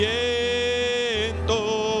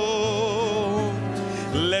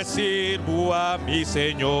le sirvo a mi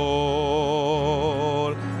Señor.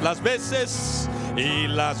 Las veces y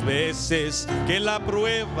las veces que la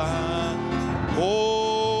prueba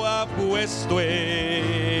ha puesto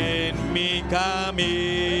en mi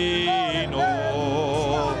camino,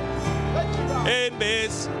 en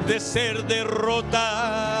vez de ser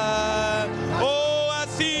derrota, ha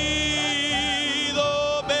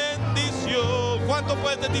sido bendición. ¿Cuánto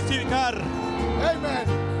puedes testificar? Amen.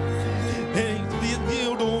 En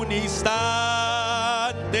un instante,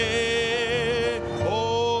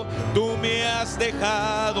 tú me has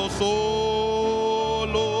dejado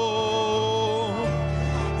solo,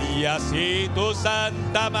 y así tu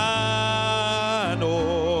santa mano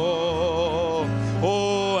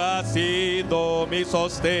ha sido mi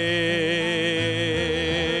sostén.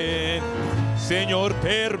 Señor,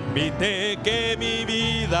 permite que mi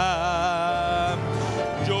vida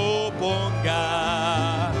yo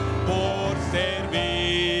ponga por servirte,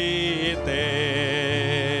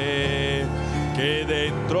 que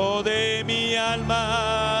dentro de mi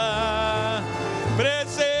alma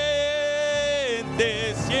presente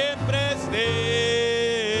siempre estés,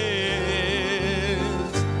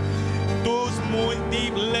 tus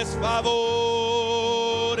múltiples favores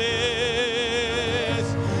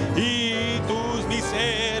y tus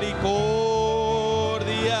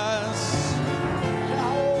misericordias,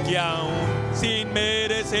 que aún sin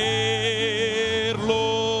merecerlo,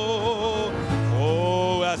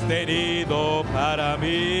 has tenido para mí.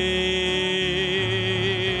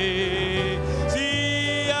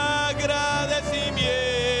 Sí,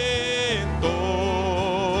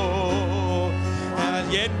 agradecimiento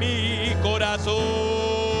hay en mi corazón,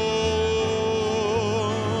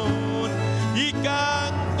 y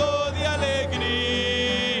canto de alegría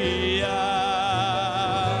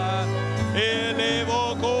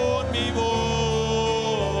elevo con mi voz,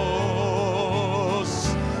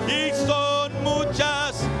 y son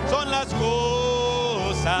muchas, son las cosas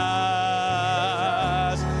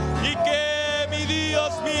y que mi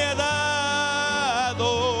Dios me ha dado,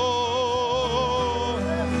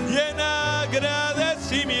 y en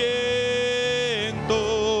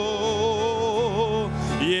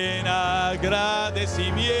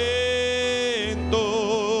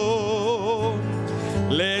agradecimiento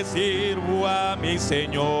le sirvo a mi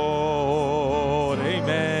Señor.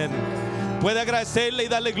 Amén. Puede agradecerle y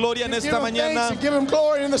darle gloria en esta mañana. Give him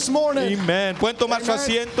glory in this morning. Amén. Pueden tomar su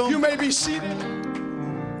asiento. You may be seated.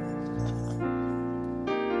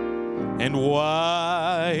 And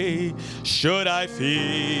why should I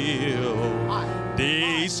feel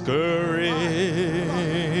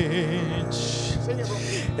discouraged?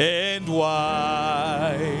 And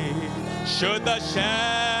why should the shadows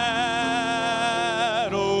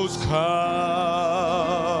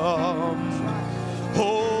come?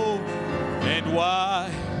 Oh, and why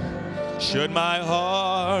should my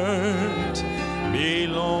heart be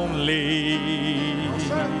lonely?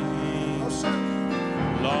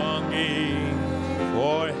 Longing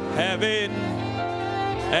for heaven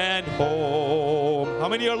and home. How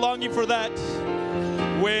many are longing for that?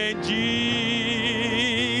 When Jesus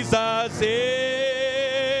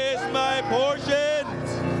is my portion,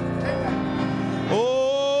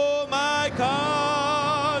 oh, my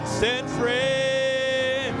constant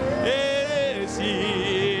friend is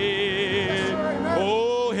here.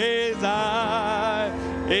 Oh, his eye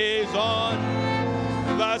is on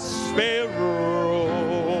the sparrow,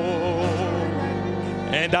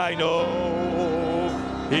 and I know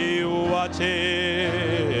he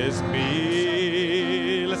watches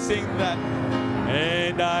me. Let's sing that.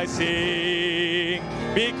 And I sing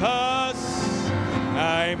because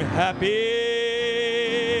I'm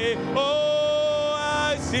happy. Oh,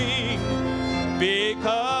 I sing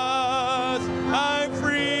because I'm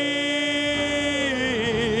free.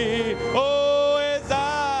 Oh, his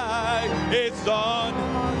eye is on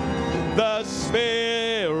the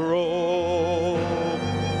sparrow,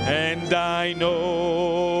 and I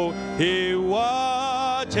know he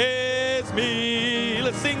watches me.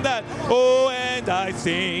 Let's sing that. Oh, and I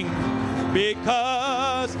sing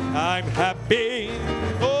because I'm happy.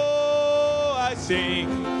 Oh, I sing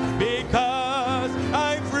because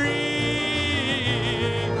I'm free.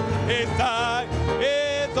 His eye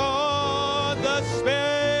is on the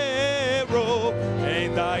sparrow,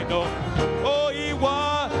 and I know. Oh, he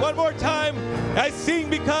one more time. I sing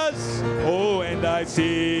because. Oh, and I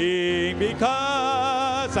sing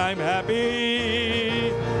because I'm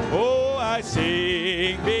happy. Oh, I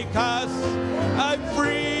sing because I'm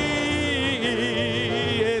free.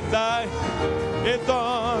 His eye is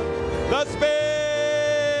on the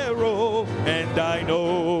sparrow, and I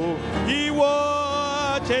know he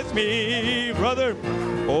watches reaches me, brother.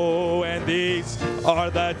 Oh, and these are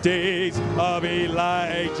the days of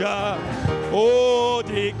Elijah. Oh,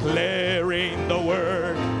 declaring the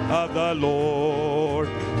word of the Lord.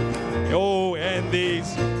 Oh, and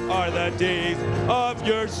these are the days of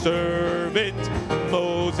your servant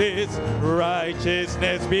Moses,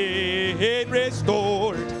 righteousness being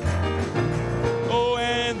restored. Oh,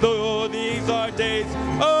 and though these are days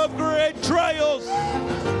of great trials,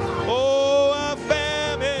 oh, of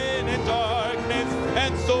famine and darkness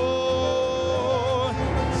and sorrow,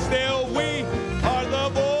 still we are the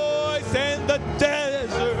voice in the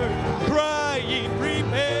desert, crying,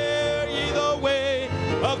 prepare ye the way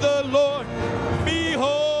of the Lord.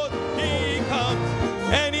 Behold, he comes,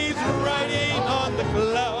 and he's riding on the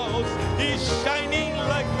clouds. He's shining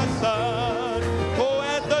like the sun. Oh,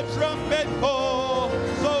 at the trumpet call,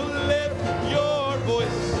 so lift your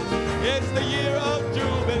voice. It's the year of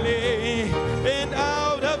Jubilee, and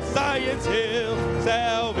out of Zion's hill,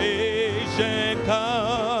 salvation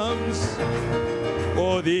comes.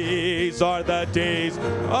 Oh, these are the days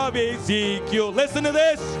of Ezekiel. Listen to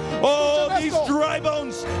this. Oh, these dry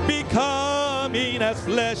bones becoming as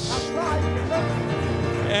flesh.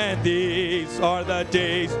 And these are the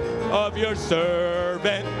days of your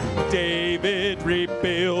servant David,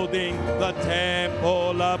 rebuilding the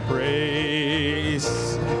temple of praise.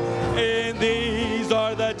 And these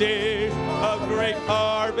are the days of great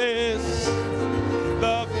harvest.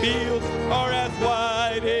 The fields are as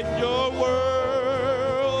wide in your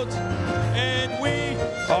world, and we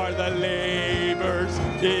are the laborers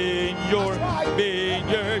in your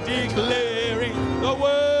vineyard, declaring the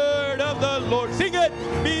word of the Lord. Sing it.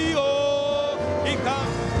 Behold, he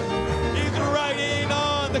comes. He's riding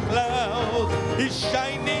on the clouds. He's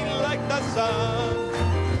shining like the sun.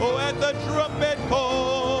 Oh, at the trumpet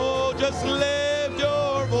call, just lift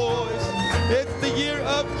your voice. It's the year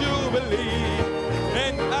of Jubilee,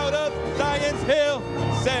 and out of Zion's hill,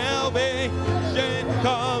 salvation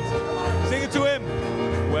comes. Sing it to him.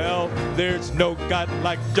 Well, there's no God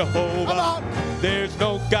like Jehovah. There's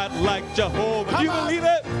no God like Jehovah. Do you believe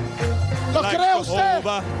it? Like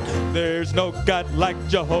Jehovah. There's no God like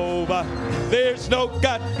Jehovah. There's no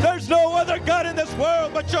God. There's no other God in this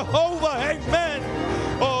world but Jehovah. Amen.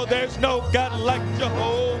 Oh, there's no God like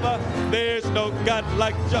Jehovah. There's no God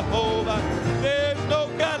like Jehovah. There's no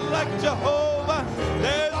God like Jehovah.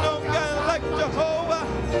 There's no God like Jehovah.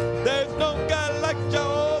 There's no God like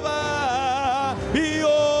Jehovah.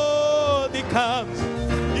 Behold, he comes.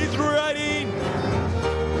 He's riding.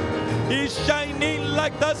 He's shining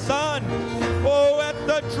like the sun. Oh, at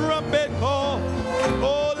the trumpet call.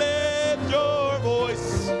 Oh, lift your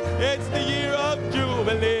voice. It's the year of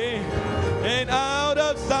Jubilee. And out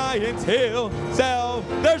of Zion's hill,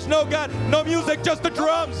 there's no God, no music, just the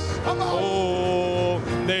drums. Oh,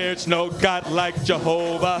 there's no God like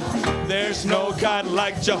Jehovah. There's no God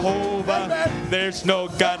like Jehovah. There's no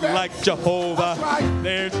God like Jehovah.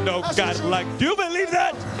 There's no God like. Do you believe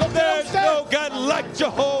that? There's no God like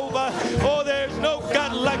Jehovah. Oh, there's no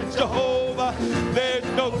God like Jehovah. There's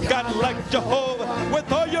no God like Jehovah.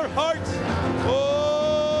 With all your heart.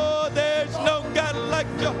 Oh, there's no God like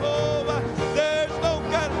Jehovah. There's no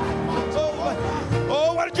God like Jehovah.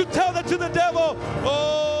 Oh, why don't you tell that to the devil?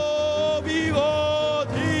 Oh, behold,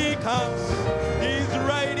 he comes. He's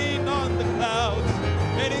riding on the clouds,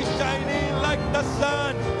 and he's shining like the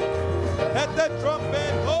sun. At the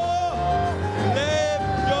trumpet, oh,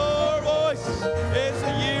 lift your voice. It's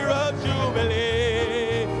the year of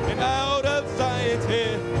Jubilee, and out of Zion's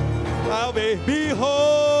hill, I'll be.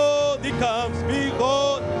 Behold, he comes.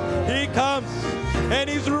 Behold, he comes. And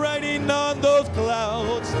he's riding on those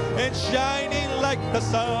clouds and shining like the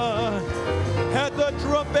sun. At the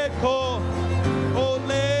trumpet call, oh,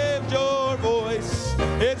 lift your voice.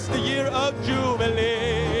 It's the year of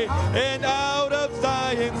Jubilee, and out of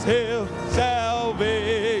Zion's hill,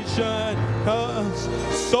 salvation comes.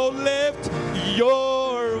 So lift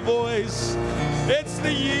your voice. It's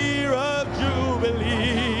the year of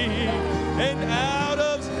Jubilee, and out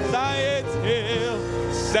of Zion's hill,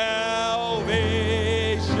 salvation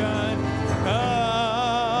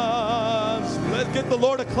comes. Let's get the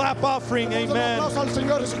Lord a clap offering. Amen. Un aplauso al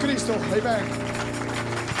Señor Jesucristo. Amen.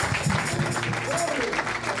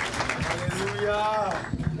 Hallelujah.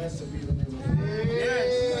 Blessed be the name of the Lord.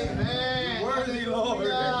 Yes. Amen. Worthy, Lord.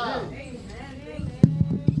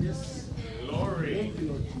 Yes. Glory. Thank you,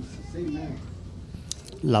 Lord Jesus. Amen.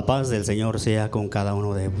 La paz del Señor sea con cada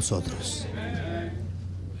uno de vosotros.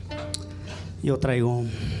 Yo traigo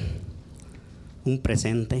un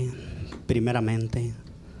presente, primeramente,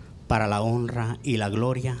 para la honra y la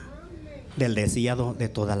gloria del deseado de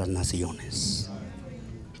todas las naciones.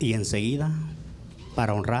 y enseguida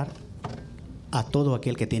para honrar a todo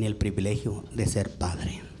aquel que tiene el privilegio de ser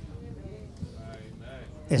padre.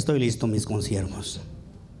 Estoy listo, mis consiervos.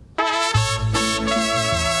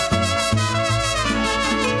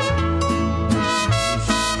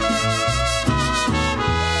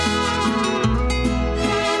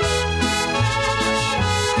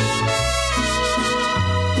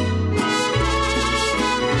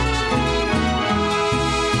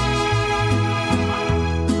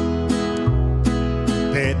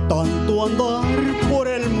 De tanto andar por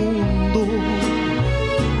el mundo,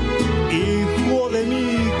 hijo de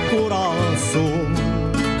mi corazón,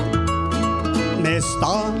 me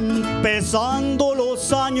están pesando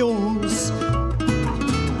los años,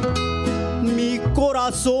 mi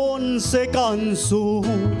corazón se cansó.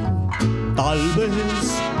 Tal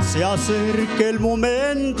vez se acerque el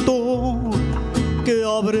momento que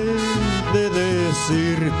habré de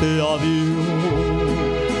decirte adiós.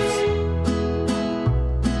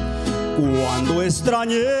 Cuando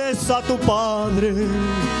extrañes a tu padre,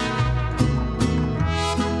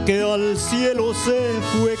 que al cielo se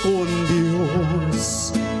fue con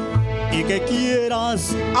Dios, y que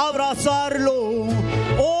quieras abrazarlo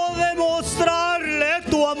o demostrarle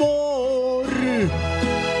tu amor,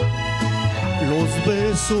 los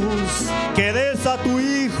besos que des a tu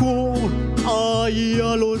hijo, ahí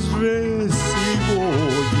ya los recibo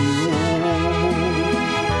yo.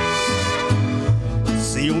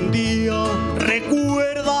 Si un día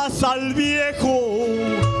recuerdas al viejo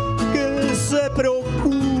que se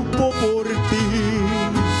preocupó por ti,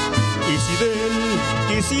 y si de él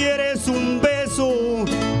quisieres un beso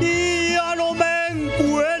y ya no me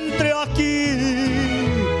encuentre aquí,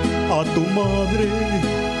 a tu madre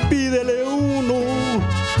pídele uno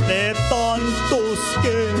de tantos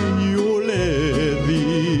que yo le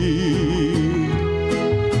di.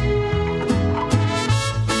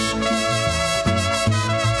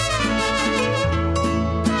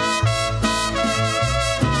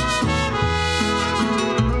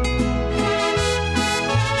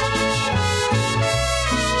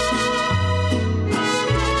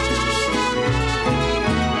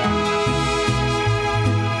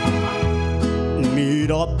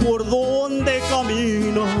 Mira por donde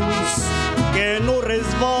caminas, que no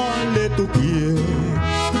resbale tu pie.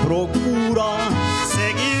 Procura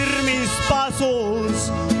seguir mis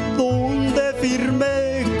pasos donde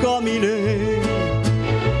firme caminé.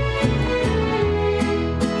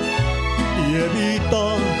 Y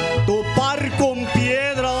evita topar con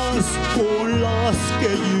piedras con las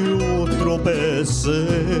que yo tropecé.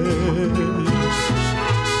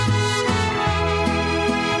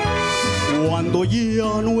 Cuando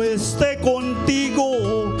ya no esté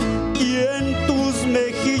contigo y en tus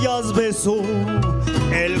mejillas besó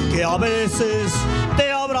el que a veces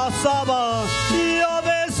te abrazaba y a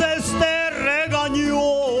veces te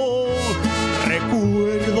regañó,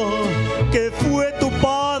 recuerda que fue tu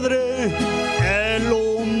padre el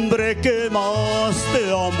hombre que más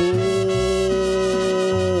te amó.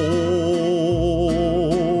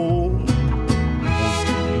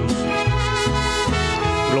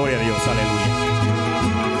 Gloria a Dios, aleluya.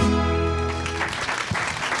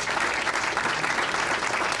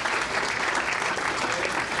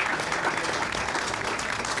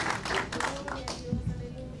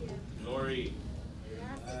 Glory.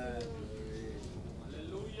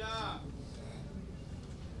 Aleluya.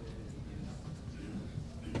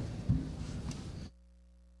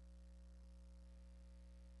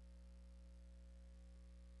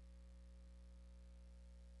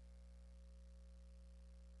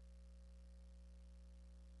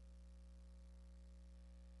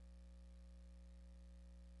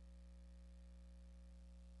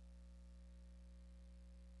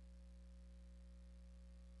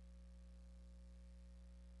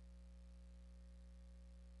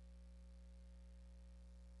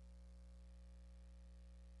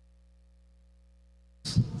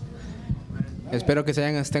 Espero que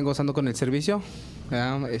estén gozando con el servicio.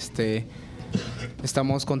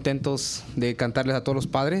 Estamos contentos de cantarles a todos los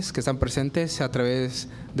padres que están presentes a través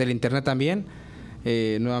del internet también.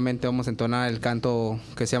 Nuevamente vamos a entonar el canto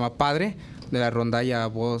que se llama Padre, de la rondalla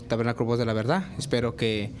Tabernáculo Voz de la Verdad. Espero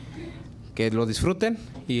que lo disfruten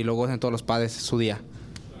y lo gocen todos los padres su día.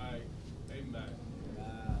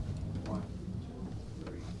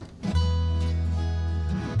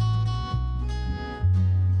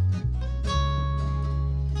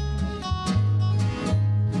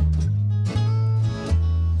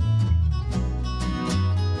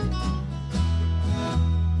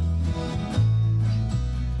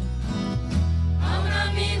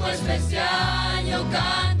 Especial yo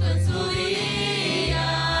canto en su día.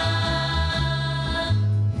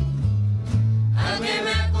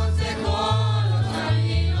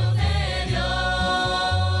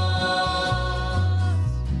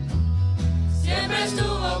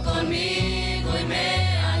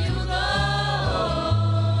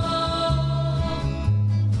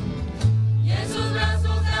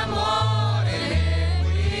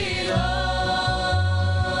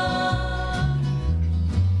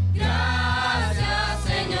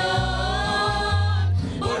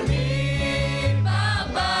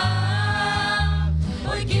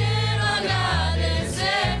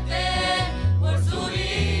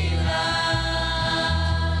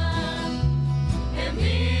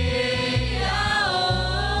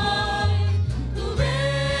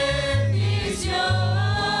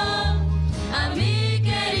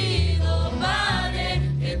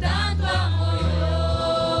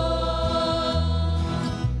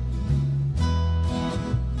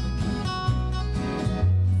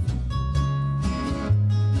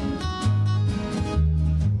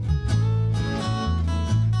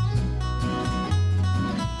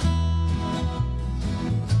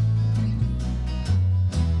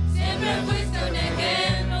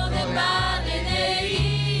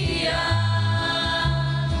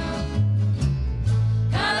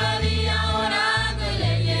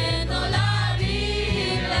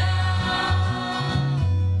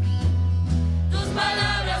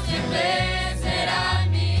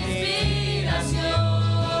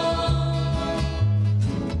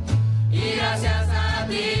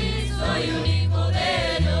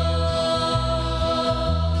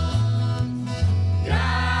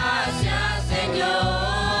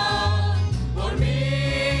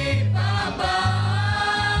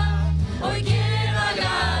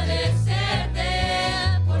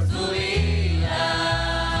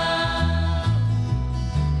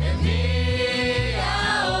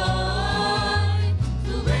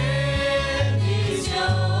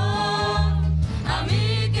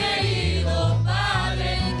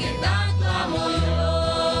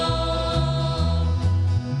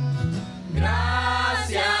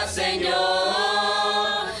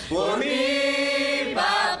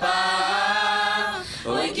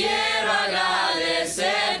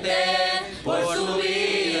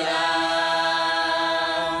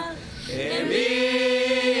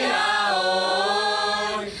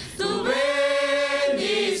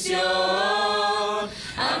 bendición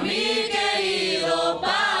a mi querido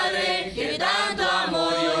Padre que tanto amo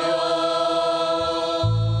yo.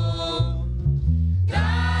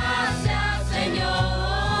 Gracias,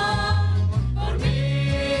 Señor, por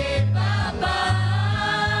mi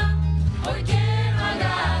papá. Hoy quiero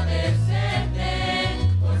agradecerte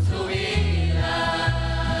por su vida.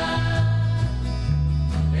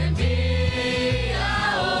 Envía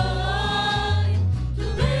hoy tu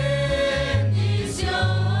bendición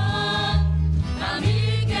a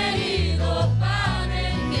mi querido Padre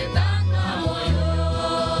que tanto amo yo.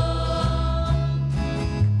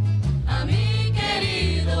 A mi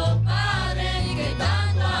querido Padre que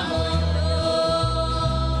tanto amo yo.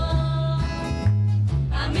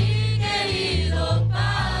 A mi querido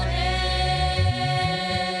Padre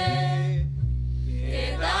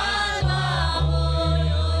que tanto amo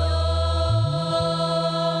yo.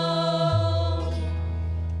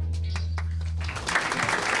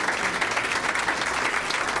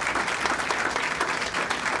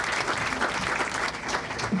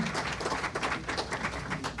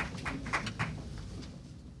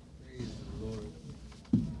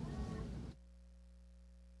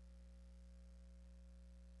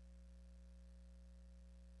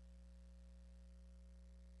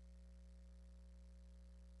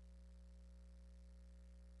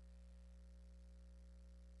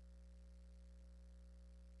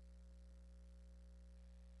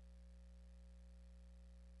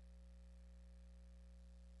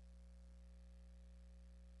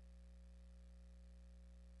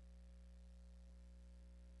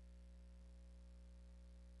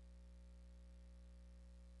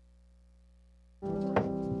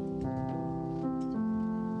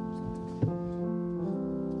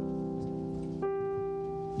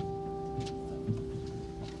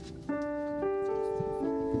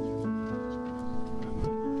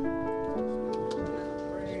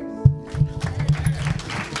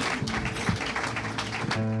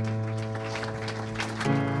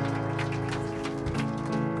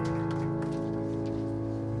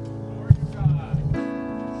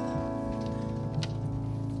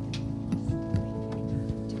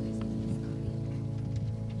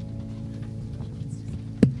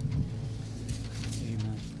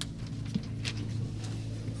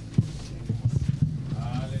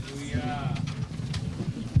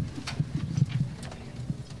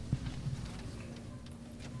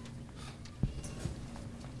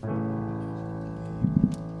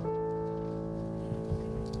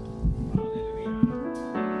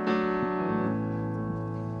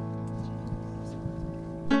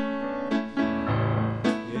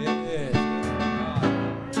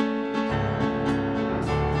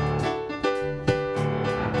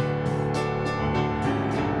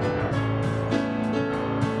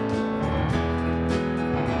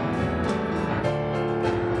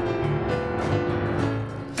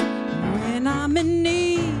 When I'm in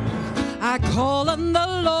need, I call on the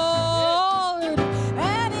Lord,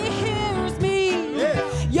 and He hears me.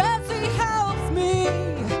 Yes, He helps me.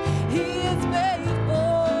 He is faithful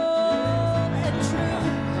and true,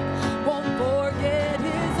 won't forget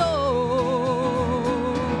His own.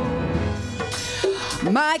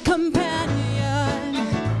 My companion,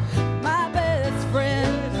 my best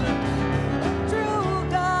friend. True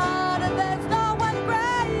God, there's no one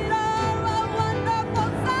greater, a wonderful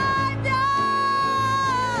Savior,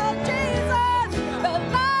 Jesus, the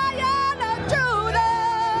Lion of Judah.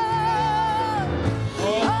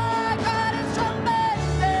 Our God is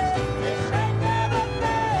tremendous, His strength never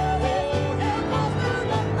fails. He'll go through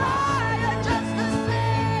the fire just to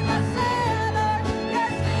save a sinner.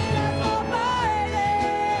 Yes, He is almighty.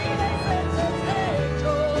 He sends His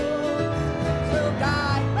angels to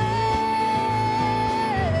guide me.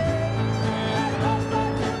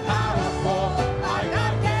 Powerful, my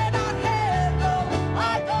God cannot handle.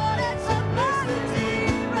 My God is a mercy,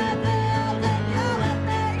 revealed in you and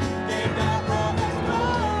me. Gave that promise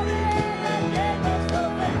glory and gave us the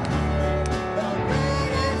victory. The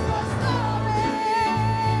greatest was glory.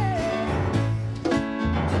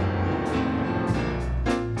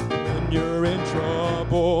 When you're in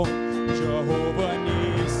trouble, Jehovah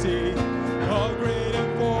Nissi, a great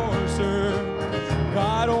enforcer,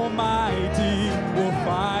 God Almighty will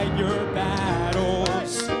fight your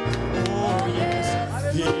battles. Oh yes,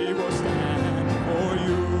 He will stand for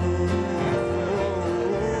you.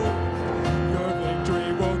 Your victory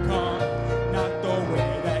will come, not the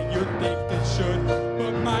way that you think it should,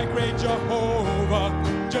 but my great Jehovah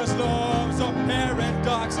just loves a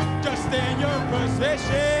paradox. Just stay in your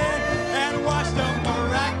position and watch the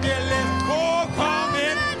miraculous all come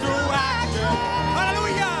into action.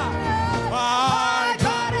 Hallelujah! Our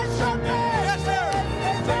God is tremendous. Yes, sir.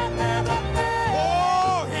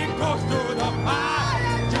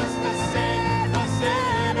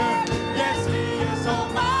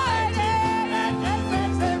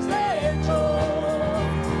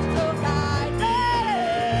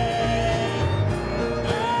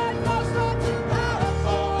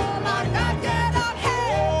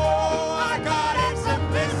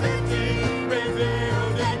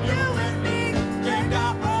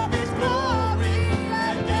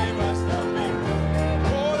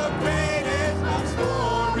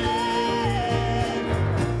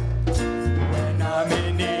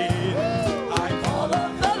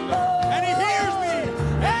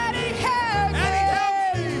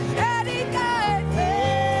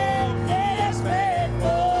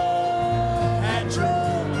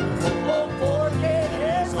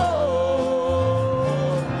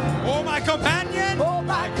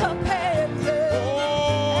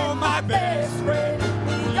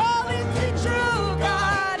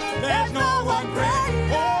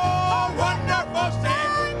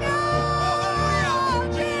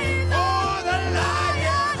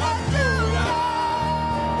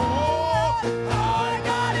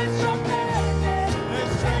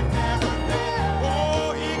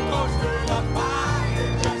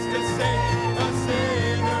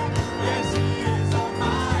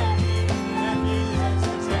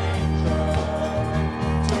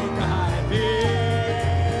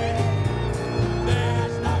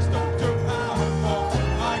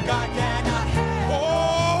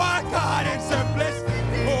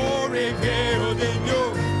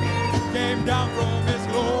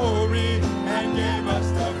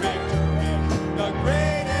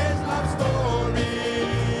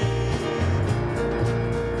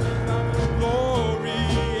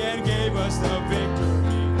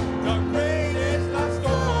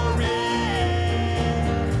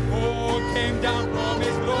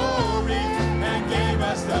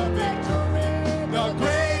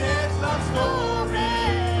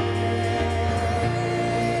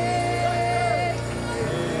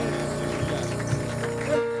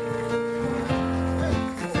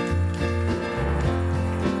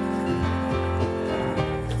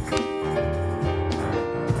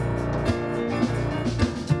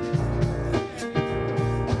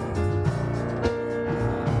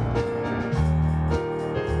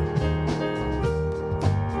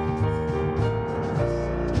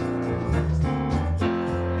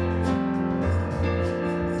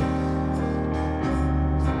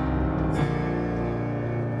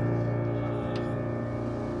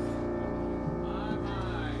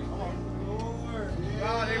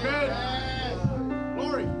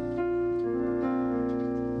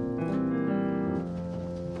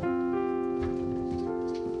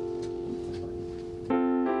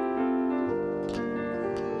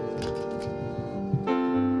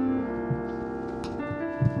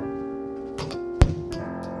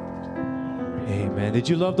 Amen. Did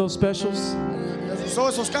you love those specials? ¿Les gustó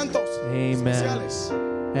esos cantos Amen. especiales?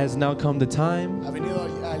 Has now come the time Ha venido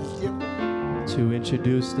el tiempo to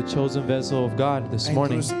introduce the chosen vessel of God this a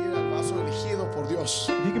morning. introducir al vaso elegido por Dios.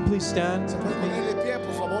 If you can please stand, ¿Se puede poner de pie,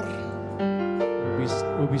 por favor?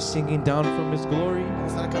 we'll be singing down from His glory.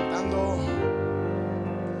 Vamos a estar cantando,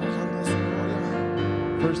 bajando de su gloria.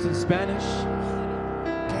 First in Spanish,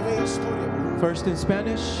 Qué bella historia, bro. first in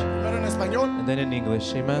Spanish, Primero en español, and then in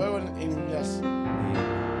English. Amen. luego en inglés.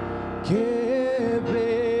 Qué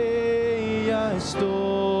bella historia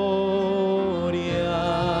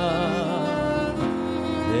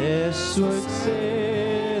de su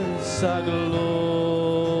excelsa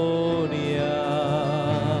gloria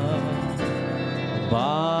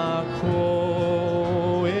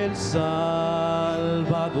bajo el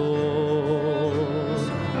Salvador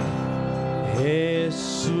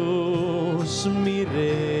Jesús mi Redentor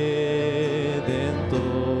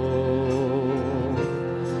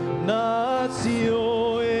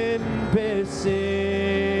nació en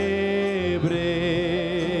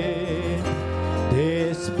pesebre,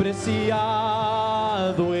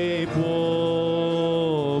 despreciado y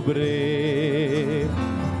pobre,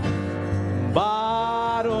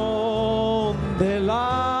 varón de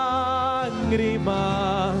lágrimas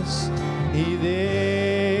y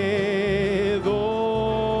de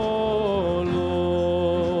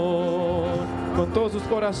dolor. Con todos sus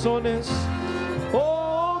corazones.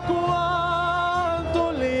 Oh,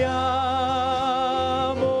 cuánto le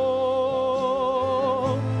amo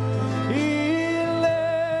y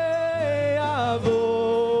le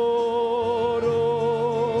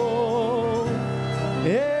adoro.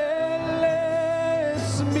 Él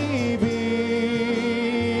es mi vida,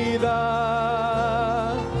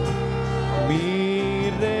 mi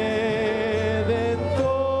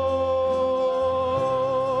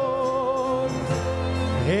Redentor.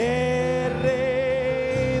 El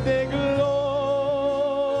Rey de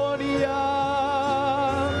gloria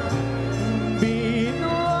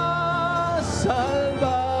vino a salvarme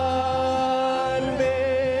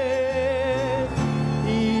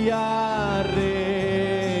y a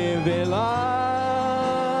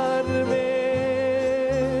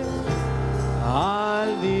revelarme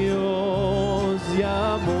al Dios de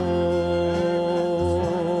amor.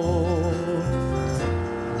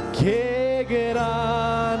 Qué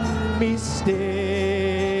gran misterio,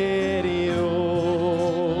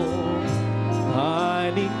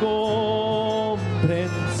 tan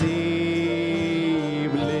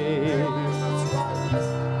incomprensible.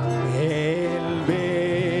 El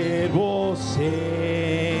Verbo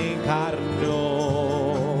se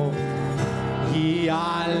encarnó y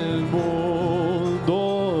al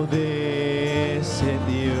mundo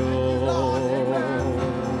descendió.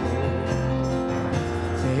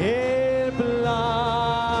 El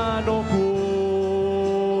plan oculto,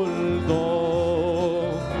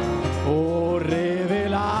 oh,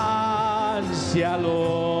 revelarse al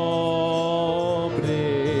hombre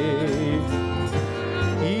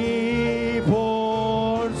y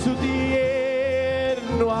por su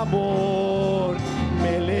tierno amor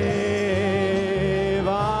me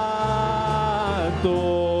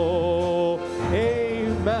levanto.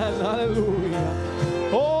 Amen, aleluya.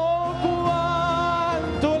 Oh,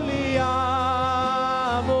 cuánto le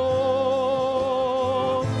amo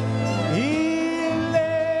y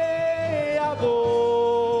le adoro.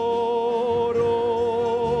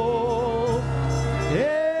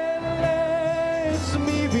 Él es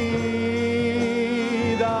mi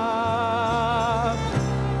vida,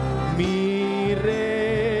 mi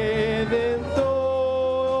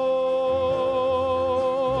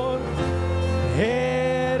Redentor.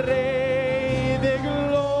 El Rey de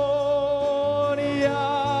gloria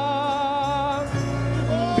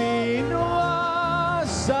vino a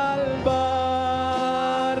salvarme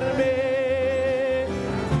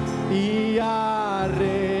y a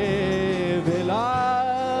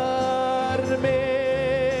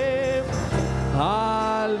revelarme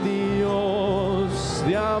al Dios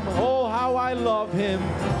de amor. Oh, how I love Him.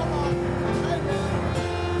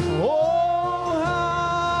 Oh,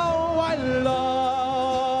 how I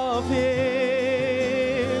love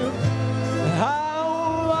Him.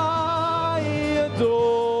 How I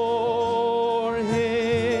adore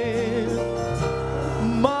Him.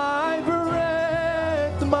 My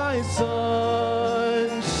breath, my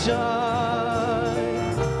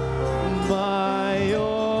sunshine, my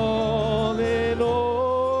all in all.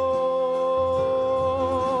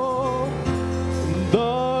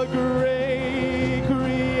 The great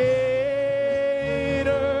Creator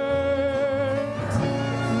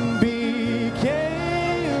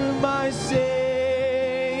became my Savior.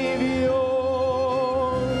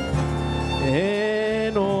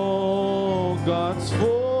 God's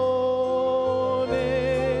fullness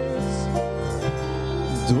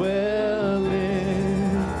dwelling.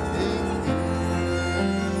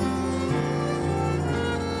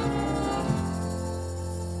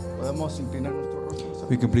 Podemos inclinar nuestros rostros.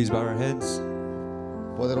 We can please bow our heads.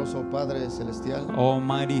 Poderoso Padre Celestial,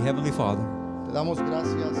 Almighty Heavenly Father, te damos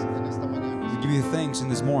gracias en esta mañana we give you thanks in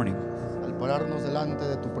this morning al pararnos delante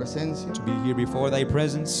de tu presencia to be here before thy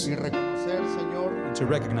presence y reconocer, Señor, and to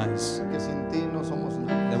recognize que sin ti no somos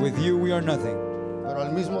nada. that with you we are nothing. Pero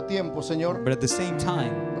al mismo tiempo, Señor, But at the same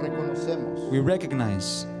time, reconocemos, we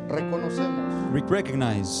recognize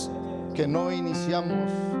que no iniciamos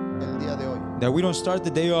el día de hoy, that we don't start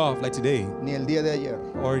the day off like today ni el día de ayer,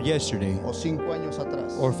 or yesterday o 5 años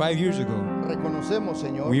atrás. or 5 years ago. Reconocemos,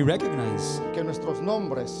 Señor, We recognize que nuestros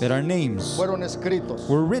nombres that our names fueron escritos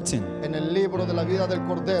were written en el libro de la vida del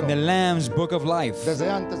Cordero in the Lamb's Book of Life desde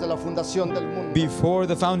antes de la fundación del mundo. before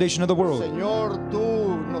the foundation of the world. Señor,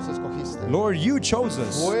 tú nos escogiste. Lord, you chose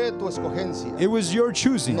us. Fue tu escogencia. It was your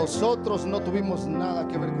choosing. Nosotros no tuvimos nada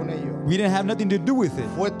que ver con ello. We didn't have nothing to do with it.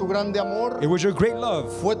 Fue tu grande amor. It was your great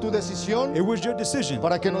love. Fue tu decisión It was your decision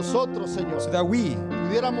para que nosotros, Señor, so that we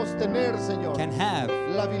pudiéramos tener, Señor, can have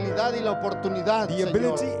la habilidad y la oportunidad, the Señor,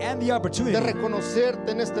 ability and the de opportunity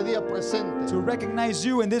reconocerte en este día presente to recognize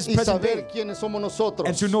you in this y present saber day quiénes somos nosotros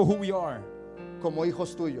and to know who we are como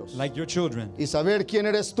hijos tuyos like your children y saber quién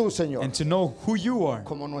eres tú, Señor, and to know who you are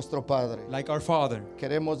como nuestro Padre. like our Father.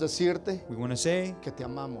 Queremos decirte We want to say, que te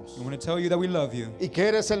amamos we want to tell you that we love you y que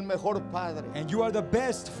eres el mejor Padre. and you are the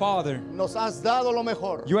best Father. Nos has dado lo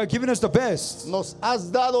mejor. You have given us the best. Nos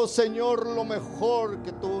has dado, Señor, lo mejor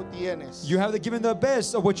que tú tienes. You have given the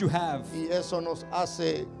best of what you have, Y eso nos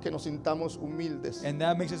hace que nos sintamos humildes, and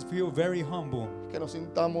that makes us feel very humble que nos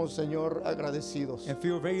sintamos, Señor, agradecidos, and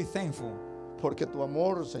feel very thankful porque tu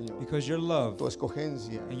amor, Señor, because your love tu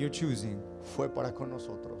escogencia and your choosing fue para con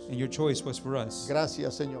nosotros. and your choice was for us.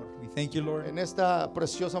 Gracias, Señor. We thank you, Lord, En esta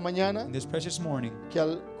preciosa mañana, in this precious morning, que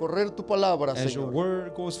al correr tu palabra, as your Señor,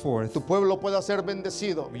 word goes forth, tu pueblo pueda ser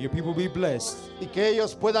bendecido may your people be blessed, y que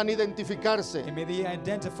ellos puedan identificarse and may they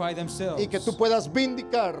identify themselves, y que tú puedas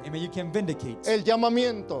vindicar and may you can vindicate el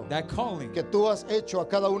llamamiento that calling que tú has hecho a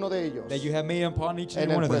cada uno de ellos. that you have made upon each and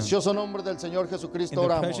En every el one of them. precioso nombre del Señor In Jesucristo the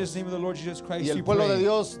oramos. precious name of the Lord Jesus Christ, Y el we pueblo de pray.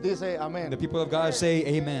 Dios dice The amén. people of God say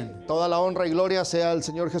amen. Toda la honra y gloria sea al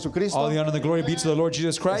Señor Jesucristo. All the honor and the glory be to the Lord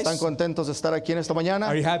Jesus ¿Están Christ. contentos de estar aquí en esta mañana?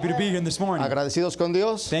 Are you happy to be here this morning? ¿Agradecidos con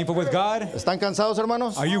Dios? Thankful with God? ¿Están cansados,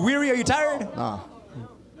 hermanos? Are you weary? Are you tired? No.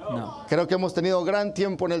 No. Creo que hemos tenido gran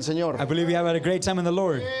tiempo en el I Señor. believe we have had a great time in the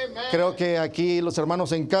Lord. Creo que aquí los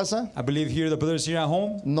hermanos en casa I believe here the brothers here at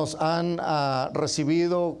home nos han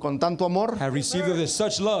recibido con tanto amor have received of this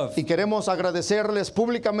such love, y queremos agradecerles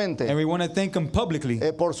públicamente and we want to thank them publicly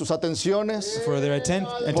por sus atenciones, for their por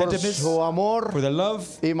attentiveness, su amor for their love,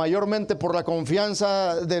 y mayormente por la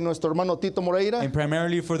confianza de nuestro hermano Tito Moreira and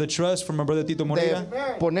primarily for the trust from my brother Tito de Moreira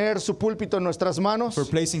poner su púlpito en nuestras manos for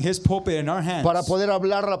placing his pulpit in our hands para poder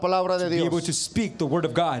hablar la palabra de to be able Dios. to speak the word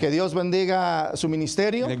of God. Que Dios bendiga su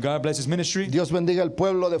ministerio. May God bless his ministry. Dios bendiga el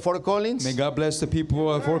pueblo de Fort Collins. May God bless the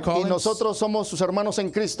people of Fort Y Collins. nosotros somos sus hermanos en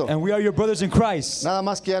Cristo. And we are your brothers in Christ. Nada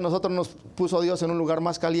más que a nosotros nos puso Dios en un lugar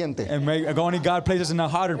más caliente. And may only God place us in a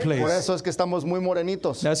hotter Por place. eso es que estamos muy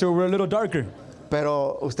morenitos. That's why we're a little darker.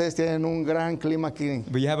 Pero ustedes tienen un gran clima aquí.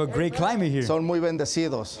 But you have a great climate here. Son muy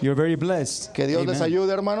bendecidos. You're very blessed. Que Dios les Amen.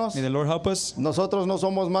 ayude, hermanos. May the Lord help us. Nosotros no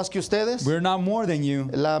somos más que ustedes. We're not more than you.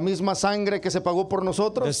 La misma sangre que se pagó por The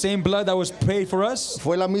nosotros same blood that was paid for us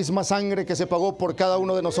fue la misma sangre que se pagó por cada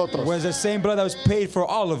uno de nosotros. was the same blood that was paid for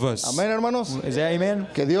all of us. Amén, hermanos. Is that amen?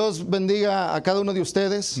 Que Dios bendiga a cada uno de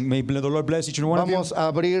ustedes. May the Lord bless each and one of you. Vamos a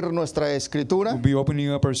abrir nuestra escritura We'll be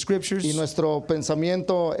opening up our scriptures y nuestro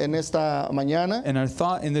pensamiento en esta mañana, and our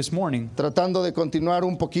thought in this morning, tratando de continuar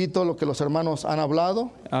un poquito lo que los hermanos han hablado.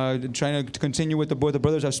 trying to continue with what the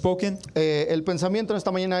brothers have spoken. El pensamiento en esta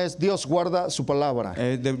mañana es Dios guarda su palabra.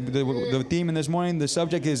 The theme in this morning, the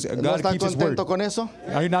subject is ¿No God están keeps his word. contentos con eso?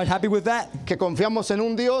 Are you not happy with that? Que confiamos en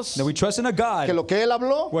un Dios That we trust in a que God lo que Él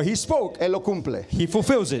habló, where he spoke, Él lo cumple. he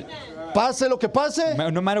fulfills it. Pase lo que pase,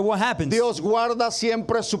 No matter what happens, Dios guarda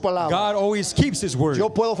siempre su palabra. God always keeps his word. Yo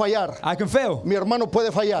puedo fallar, I can fail. mi hermano puede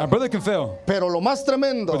My fallar, brother can fail. pero lo más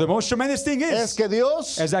tremendo But the most tremendous thing es is que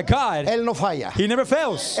Dios, that God, Él no falla. he never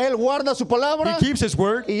fails. Él guarda su palabra He keeps his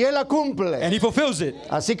word y Él la cumple. and he fulfills it.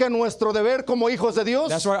 Así que nuestro deber como hijos de Dios,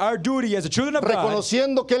 That's why our duty as the children of God,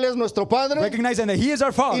 reconociendo que Él es nuestro Padre recognizing that he is our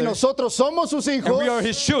y Father nosotros somos sus and hijos, we are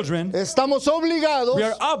his children, estamos obligados we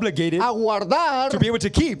are obligated a guardar to be able to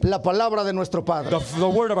keep la palabra de nuestro Padre. the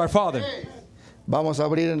word of our Father. Vamos a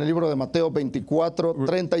abrir en el libro de Mateo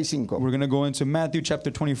 24:35. We're going to go into Matthew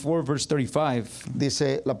chapter 24, verse 35.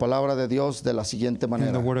 Dice la palabra de Dios de la siguiente And the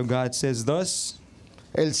manera. word of God says thus,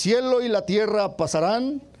 El cielo y la tierra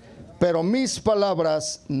pasarán, pero mis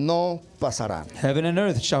palabras no pasarán. heaven and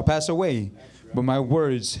earth shall pass away, but my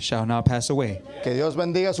words shall not pass away. Que Dios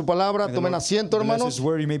bendiga su palabra. May the Tomen Lord asiento, bless hermanos. His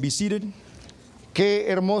word. You may be seated. Qué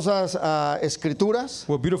hermosas escrituras,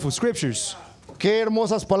 What beautiful scriptures. qué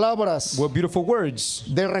hermosas palabras What beautiful words.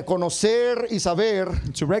 de reconocer y saber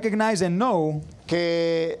To recognize and know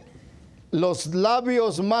que los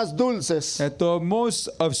labios más dulces, that the most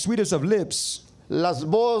of sweetest of lips, las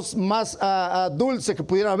voz más dulce que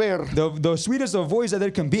pudiera haber, the sweetest of voice that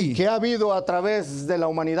there can be, que ha habido a través de la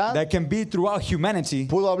humanidad, that can be throughout humanity,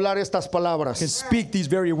 pudo hablar estas can palabras. speak these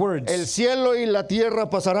very El words. cielo y la tierra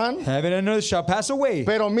pasarán, Heaven and earth shall pass away,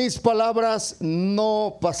 pero mis palabras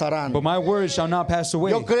no pasarán. but my words shall not pass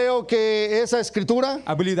away. Yo creo que esa escritura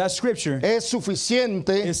I believe that scripture es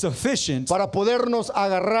suficiente is sufficient para podernos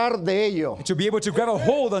agarrar de ello. to be able to grab a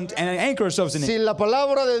hold and anchor ourselves in Si it. la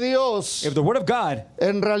palabra de Dios If the word of God,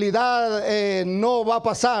 en realidad no va a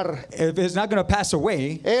pasar, if it's not going to pass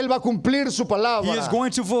away, Él va a cumplir su He palabra. is going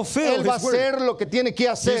to fulfill Él va a His word. hacer lo que tiene que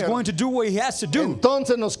He is hacer. going to do what He has to do.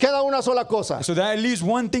 Entonces nos queda una sola cosa: So that leaves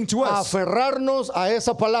one thing to us, aferrarnos a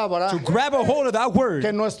esa palabra to grab a hold of that word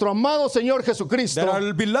que nuestro amado Señor Jesucristo, that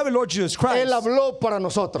our beloved Lord Jesus Él Christ, habló para He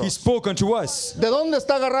nosotros. spoke unto us. ¿De dónde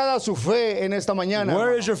está agarrada su fe en esta mañana?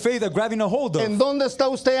 Where is your faith of grabbing a hold ¿En of? dónde está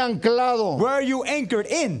usted anclado? Where are you anchored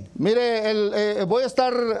in? Mire, voy a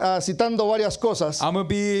estar citando varias cosas. I'm going to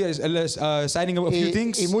be citing a few Y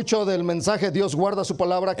things. mucho del mensaje Dios guarda su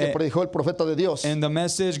palabra que Eh, predicó el profeta de Dios. And the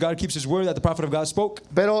message, God keeps His word that the prophet of God spoke.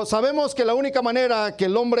 Pero sabemos que la única manera que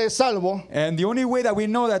el hombre es salvo And the only way that we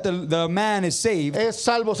know that the man is saved es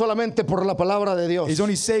salvo solamente por la palabra de Dios. is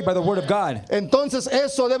only saved by the word of God. Entonces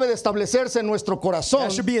eso debe de establecerse en nuestro corazón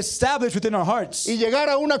That should be established within our hearts y llegar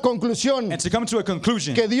a una conclusión and to come to a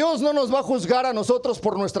conclusion que Dios no nos va a juzgar a nosotros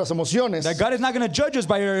por nuestras emociones that God is not going to judge us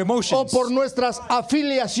by our o emotions por nuestras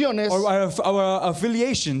afiliaciones or our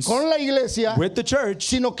affiliations con la iglesia, with the church,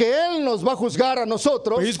 sino que Él nos va a juzgar a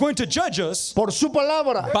nosotros but He's going to judge us por su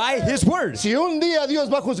palabra. by His word. Si un día Dios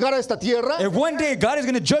va a juzgar a esta tierra, If one day God is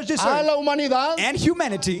going to judge this a earth la humanidad, and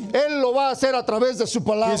humanity, Él lo va a hacer a través de su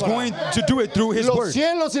He's going palabra. to do it through His Los word.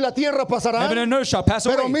 cielos y la tierra Heaven pasarán, and earth shall pass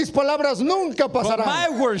pero away, mis palabras nunca but my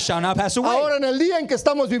pasarán. word shall not pass away. Ahora, en el día en que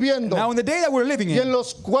estamos viviendo Now in the day that we're living y en in,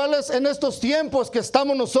 los cuales en estos tiempos que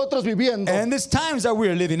estamos nosotros viviendo, and these times that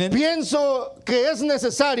we're living in, pienso que es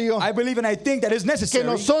necesario I believe and I think that it's que necessary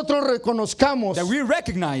nosotros reconozcamos that we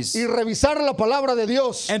recognize y revisar la palabra de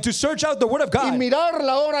Dios and to search out the word of y God mirar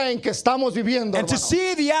la hora en que estamos viviendo, and to hermano.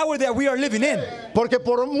 see the hour that we are living in. Porque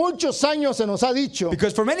por muchos años se nos ha dicho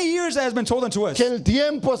Because for many years it has been told unto us que el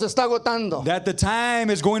tiempo se está agotando, that the time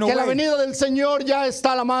is going que la away, venida del Señor ya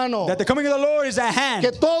está a la mano, that the coming of the Lord is at hand.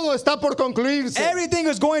 que todo está por concluirse. Everything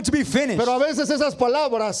is going to be finished. Pero a veces esas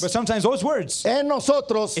palabras But sometimes those words en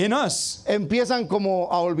nosotros in us, empiezan como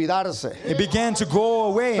a olvidarse. it began to go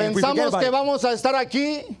away and we forget Pensamos about que it. vamos a estar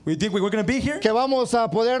aquí, We think we're going to be here, que vamos a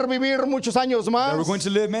poder vivir muchos años that más, we're going to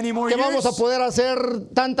live many more que years, vamos a that poder hacer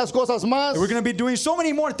tantas cosas más. we're going to be doing so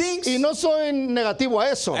many more things. Y no soy negativo a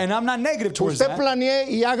eso. And I'm not negative towards Usted that. planee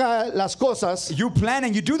y haga las cosas You plan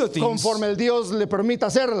and you do the things conforme el Dios le permita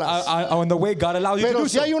hacerlas. on the way God allows you to Pero do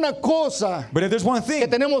si so. hay una cosa But if there's one que thing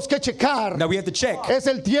tenemos que checar, that we have to check, es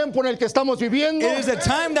el tiempo en el que estamos viviendo it is the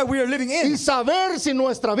time that we are living y in. saber si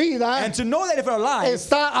nuestra vida And to know that if our life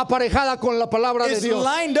está aparejada con la palabra de is Dios.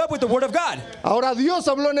 lined up with the word of God. Ahora Dios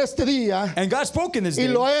habló en este día And God spoke in this y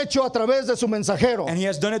day. lo ha hecho a través de su mensajero. And He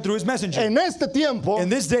has done it through His messenger. En este tiempo, In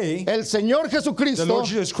this day, el Señor the Jesucristo Lord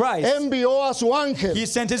Jesus Christ, envió a su ángel. He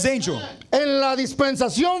sent His angel. En la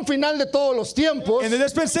dispensación final de todos los tiempos, In the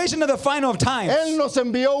dispensation of the final of times, Él nos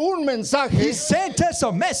envió un He mensaje sent us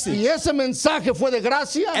a message. y ese mensaje fue de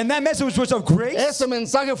gracia, And that message was of grace, ese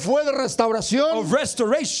mensaje fue de restauración. of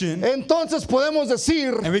restoration. Entonces podemos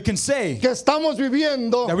decir And we can say que estamos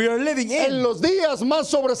viviendo that we are living en in, los días más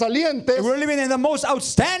sobresalientes we're living in the most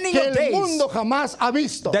outstanding que of el days mundo jamás ha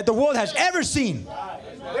visto. that the world has ever seen.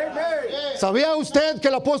 ¿Sabía usted que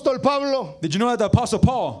el apóstol Pablo Did you know that the Apostle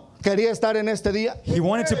Paul, quería estar en este día? he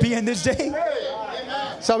wanted to be in this day?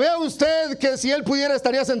 ¿Sabía usted que si él pudiera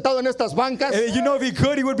estaría sentado en estas bancas? You know, if he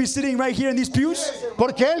could, he would be sitting right here in these pews.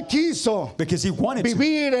 Porque él quiso Because he wanted to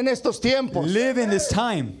vivir en estos tiempos, live in this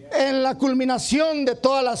time. en la culminación de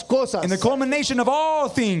todas las cosas. In the culmination of all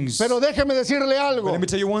things. Pero déjeme decirle algo, But let me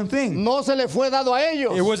tell you one thing. no se le fue dado a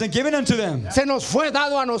ellos, It wasn't given unto them. se nos fue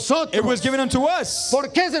dado a It nosotros. was given unto us. ¿Por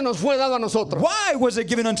qué se nos fue dado a nosotros? Why was it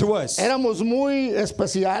given unto us? Éramos muy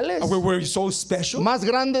especiales, We were so special. más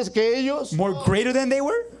grandes que ellos. More greater than they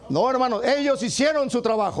were? No, hermanos, ellos hicieron su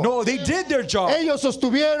trabajo. No, they did their job. Ellos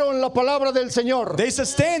sostuvieron la palabra del Señor. They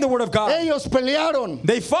sustained the word of God. Ellos pelearon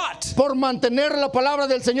They fought por mantener la palabra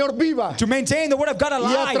del Señor viva. to maintain the word of God Y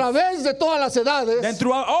a alive. través de todas las Then edades,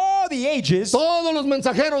 throughout all the ages, todos los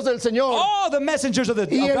mensajeros del Señor all the messengers of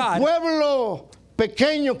y el God pueblo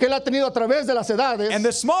pequeño que él ha tenido a través de las edades and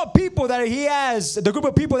the small people that he has, the group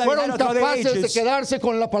of people that he fueron had throughout the capaces de ages, quedarse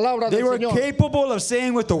con la palabra they del were Señor. capable of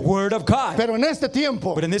saying with the word of God. Pero en este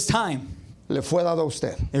tiempo But in this time, le fue dado a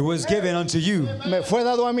usted, it was given unto you. me fue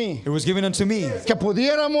dado a mí, It was given unto me que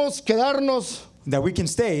pudiéramos quedarnos that we can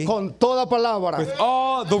stay con toda palabra with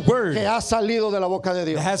all the word que that ha salido de la boca de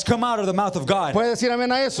Dios. has come out of the mouth of God. ¿Puede decir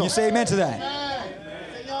amén a eso? You say amen to that.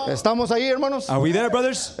 ¿Estamos ahí, hermanos? Are we there,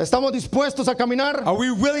 brothers? ¿Estamos dispuestos a caminar? Are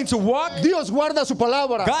we willing to walk? Dios guarda su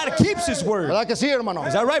palabra. God keeps his word. ¿Verdad que sí, hermano?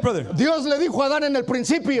 Is that right, brother? Dios le dijo a Adán en el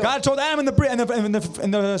principio, God told Adam in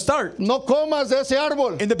the start, no comas de ese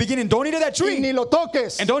árbol in the beginning, don't eat of that y tree ni lo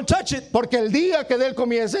toques, and don't touch it, porque el día que de él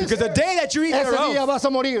comieces, because the day that you eat ese día thereof, vas a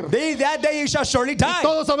morir. that day you shall surely die.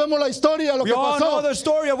 Todos sabemos la historia, lo We que all know pasó. the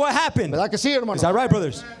story of what happened. ¿Verdad que sí, hermano? Is that right,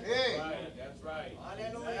 brothers?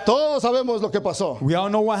 Todos sabemos lo que pasó. We all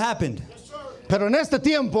know what happened. Pero en este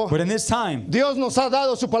tiempo, But in this time, Dios nos ha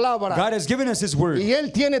dado su palabra. God has given us his word. Y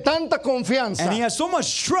Él tiene tanta confianza And he has so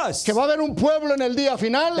much trust que va a haber un pueblo en el día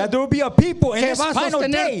final that there will be a people in que this va a final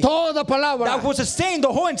day sostener toda palabra that will sustain the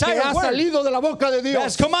whole que entire ha word salido de la boca de that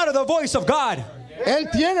has Dios. come out of the voice of God. Él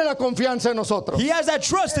tiene la confianza en nosotros. He has that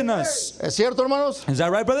trust in us. ¿Es cierto, hermanos? Is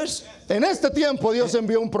that right, brothers? En este tiempo Dios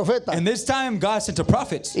envió un profeta. And this time, God sent a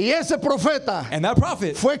prophet. Y ese profeta And that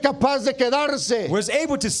prophet fue capaz de quedarse was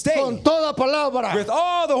able to stay con toda palabra with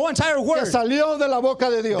all the whole entire que word salió de la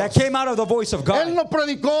boca de Dios. that came out of the voice of Él God. no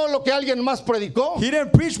predicó lo que alguien más predicó. He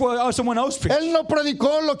didn't preach what someone else preached. Él no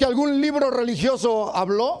predicó lo que algún libro religioso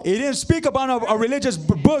habló. He didn't speak about a religious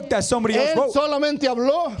book that somebody else Él wrote. solamente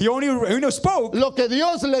habló He only spoke lo que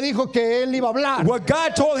Dios le dijo que él iba a hablar. what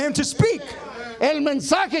God told him to speak. El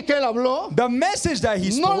mensaje que él habló The message that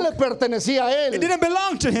he no le spoke, pertenecía a it él. didn't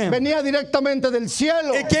belong to him. Venía directamente del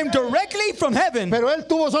cielo. It came directly from heaven. Pero él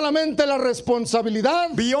tuvo solamente la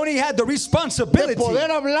responsabilidad But he only had the de responsibility poder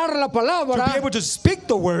hablar la to be palabra able to speak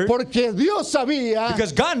the word porque Dios sabía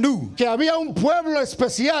because God knew que había un pueblo that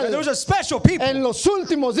especial there was a special people en los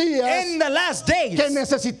últimos días in the last days que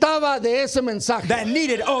necesitaba de ese mensaje. that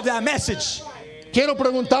needed of that message. Quiero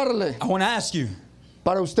preguntarle, I want to ask you,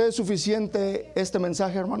 ¿para usted es suficiente este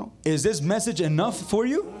mensaje, hermano? is this message enough for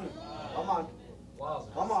you?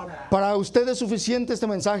 ¿Para usted es suficiente este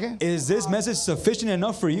mensaje? Is this message sufficient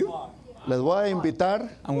enough for you? Les voy a invitar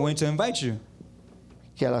I'm going to invite you,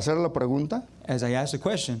 que al hacer la pregunta as I ask the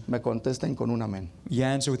question, me contesten con un amén. you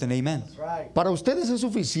answer with an amen. ¿Para ustedes es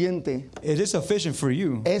suficiente Is it sufficient for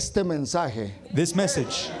you, este mensaje this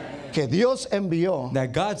message que Dios envió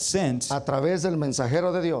that God sent a través del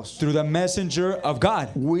mensajero de Dios, through the messenger of God,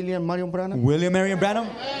 William Marion Branham? William Marion Branham?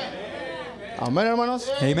 Amén, hermanos.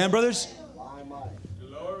 Amen, brothers?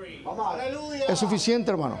 Es suficiente,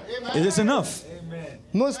 hermano. Is this enough?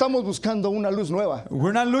 No estamos buscando una luz nueva.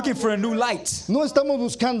 We're not looking for a new light. No estamos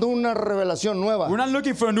buscando una revelación nueva. We're not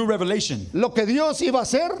looking for a new revelation. Lo que Dios iba a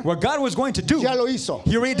hacer, What God was going to do, ya lo hizo.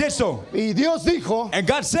 He already did so. Y Dios dijo, And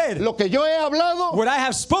God said, lo que yo he hablado what I have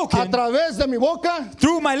a spoken través de mi boca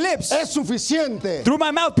through my lips, es suficiente through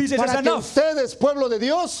my mouthpiece, is para que enough. ustedes, pueblo de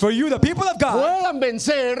Dios, For you, the people of God, puedan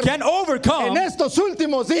vencer can overcome en estos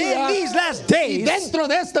últimos in días these last y days. dentro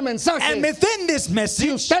de este mensaje. And within this Si message,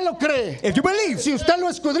 usted lo cree, if you believe, si usted lo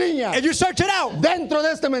escudriña, if you search it out, dentro de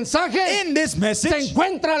este mensaje in this se message,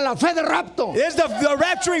 encuentra la fe de rapto. is the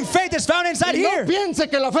rapturing faith that's found inside Y no here. piense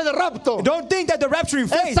que la fe de rapto Don't think that the rapturing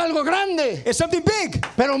es faith algo grande, is something big,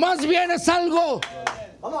 pero más bien es algo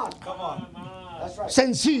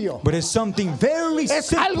Sencillo. But it's something very Es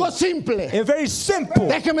simple. algo simple. It's very simple.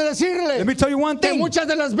 Déjeme decirle Let me tell you one que thing. muchas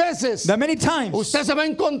de las veces That many times usted se va a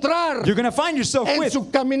encontrar you're going to find yourself en with, su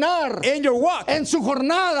caminar, in your walk, en su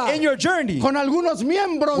jornada, in your journey, con algunos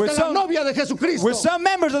miembros with de la some- novia de Jesucristo. with some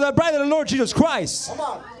members of the bride of the Lord Jesus Christ.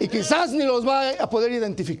 Y quizás ni los va a poder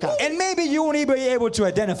identificar. And maybe you won't even be able to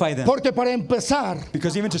identify them. Porque para empezar,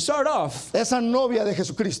 Because even to start off, esa novia de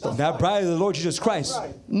Jesucristo that bride of the Lord Jesus Christ,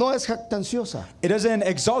 no es jactanciosa, it doesn't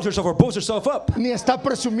exalt herself or boast herself up. ni está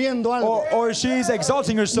presumiendo algo, Or she's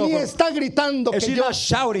exalting herself ni up. está gritando And que she's yo, not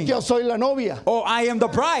shouting. yo soy la novia. Oh, I am the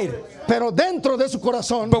bride. Pero dentro de su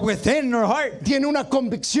corazón But within her heart, tiene una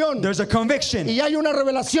convicción there's a conviction. y hay una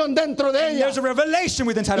revelación dentro de ella. There's a revelation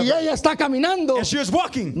within inside of Y her. ella está caminando And she is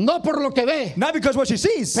walking, no por lo que ve, not because what she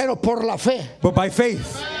sees, pero por la fe. but by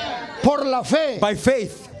faith. Por la fe. By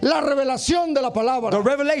faith. La revelación de la palabra. The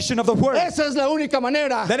revelation of the word. Esa es la única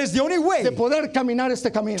manera That is the only way de poder caminar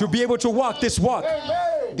este camino. to be able to walk this walk.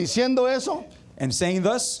 Diciendo eso, And saying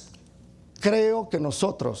thus, creo que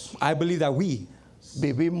nosotros I believe that we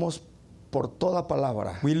vivimos por toda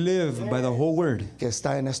palabra live by the whole word que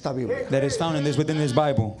está en esta Biblia. that is found within this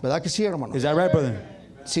Bible. ¿Verdad que sí, hermano? Is that right, brother?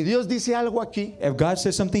 Si Dios dice algo aquí If God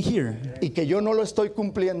says something here y que yo no lo estoy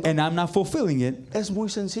cumpliendo, and I'm not fulfilling it, es muy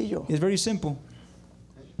sencillo. it's very simple.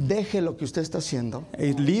 Deje lo que usted está haciendo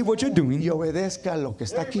Leave what you're doing y obedezca lo que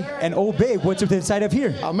está aquí. and obey what's inside of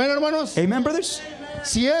here. Amén, hermanos. Amen, brothers?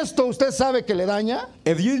 Si esto usted sabe que le daña,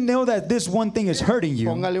 If you know that this one thing is hurting you,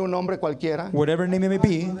 póngale un nombre cualquiera, whatever name it may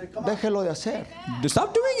be, déjelo de hacer. just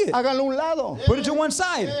stop doing it. Hágalo a un lado. Put it to one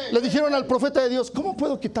side. Le dijeron al profeta de Dios, ¿cómo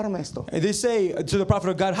puedo quitarme esto? And they say to the prophet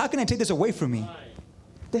of God, how can I take this away from me?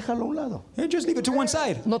 Déjalo a un lado. And just leave it to one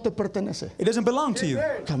side. No te pertenece. It doesn't belong to you.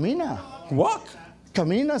 Camina. Walk.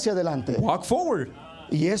 Camina hacia adelante. Walk forward.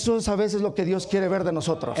 Y eso es a veces lo que Dios quiere ver de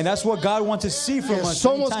nosotros. And that's what God wants to see from Que us.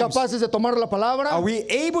 many somos times. capaces de tomar la palabra Are we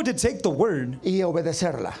able to take the word y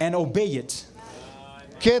obedecerla. and obey it?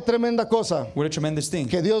 Qué tremenda cosa What a tremendous thing.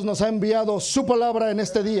 que Dios nos ha enviado su palabra en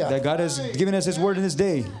este día. That God has given us His word in this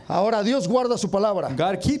day. Ahora Dios guarda su palabra.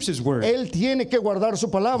 God keeps His word. Él tiene que guardar su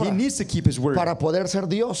He palabra needs to keep His word. para poder ser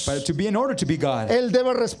Dios. But to be in order to be God, Él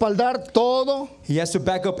debe respaldar todo He has to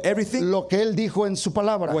back up everything lo que Él dijo en su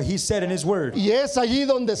palabra. what He said in His word. Y es allí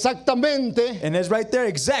donde exactamente And it's right there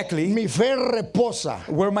exactly mi fe reposa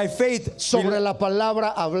where my faith sobre la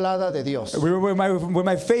palabra hablada de Dios. where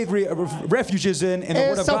my faith refuges in the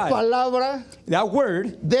word of Esa God. palabra That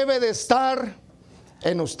word debe de estar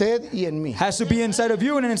en usted y en mí. has to be inside of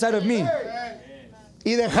you and inside of me.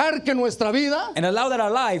 Y dejar que nuestra vida And allow that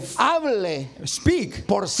our life hable speak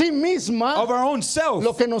por sí misma of our own self,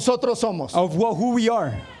 lo que nosotros somos. of who we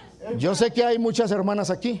are. Yo sé que hay muchas hermanas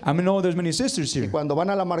aquí. I know there's many sisters here. Cuando van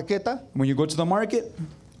a la marqueta, When you go to the market,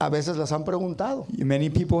 a veces las han preguntado, many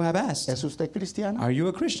people have asked, ¿es usted cristiana? are you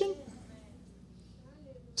a Christian?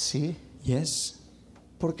 Sí. Yes.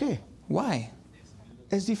 ¿Por qué? Why?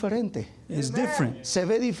 Es diferente. It's different. Se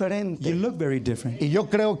ve You diferente. look very different. Y yo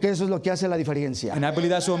creo que eso es lo que hace la diferencia. And I believe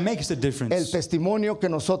that's what makes the El difference. testimonio que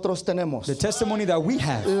nosotros tenemos. The testimony that we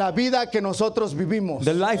have, La vida que nosotros vivimos.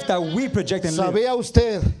 the life that we project and live. ¿Sabía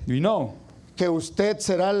usted You know que usted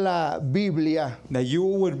será la Biblia that you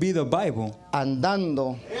would be the Bible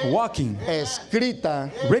andando, walking,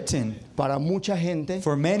 escrita written para mucha gente?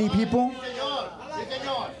 for many people?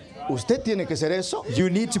 Usted tiene que ser eso. You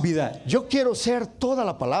need to be that. Yo quiero ser toda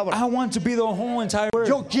la palabra. I want to be the whole entire word.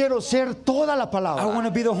 Yo quiero ser toda la I want palabra.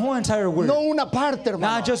 to be the whole entire word. No una parte,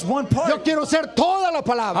 hermano. Not just one Yo part. quiero ser toda la I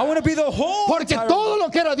palabra. want to be the whole Porque entire todo word. lo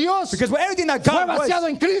que era Dios Because everything that fue God vaciado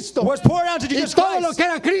en Cristo. was poured out to Y Jesus todo lo Christ. que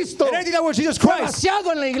era Cristo And everything that was Jesus fue Christ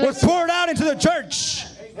vaciado en la was iglesia. poured out into the church.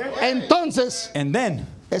 Entonces, And then,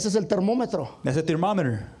 ese es el termómetro. that's a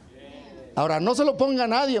thermometer. Ahora, no se lo ponga a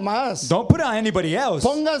nadie más. Don't put it on anybody else.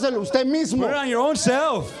 Put Póngaselo usted mismo. it on your own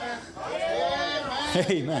self.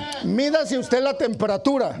 Amen. Mídase usted la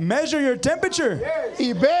temperatura Measure your temperature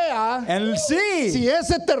y vea and see si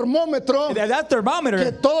ese termómetro, that que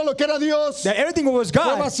thermometer, todo lo que era Dios that everything that was fue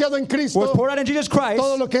God vaciado en was Cristo, poured out in Jesus Christ,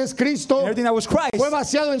 todo lo que es Cristo and everything that was Christ fue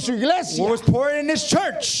vaciado en su iglesia. was poured in this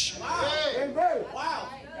church.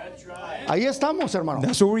 Ahí estamos, hermano.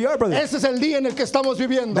 That's where we are, brother. Ese es el día en el que estamos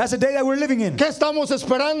viviendo. That's the day that we're living in. ¿Qué estamos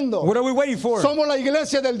esperando? What are we waiting for? Somos la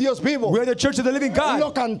iglesia del Dios vivo. We're the church of the living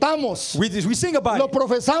Lo God. cantamos, We sing about lo it.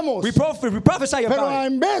 profesamos. We prophesy Pero about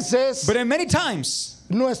it. en veces But in many times,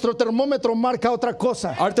 nuestro termómetro marca otra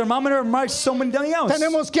cosa. Our thermometer marks something else.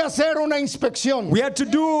 Tenemos que hacer una inspección. We have to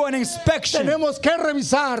do an inspection. Tenemos que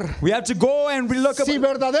revisar We have to go and look up si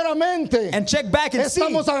verdaderamente and check back and see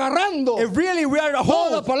estamos agarrando if really we are a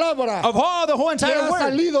toda hold palabra of all the whole que entire ha word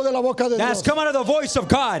salido de la boca de that's Dios. come out of the voice of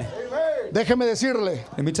God. Déjeme decirle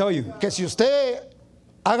Let me tell you, que si usted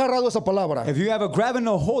ha agarrado esa palabra, if you have a grabbing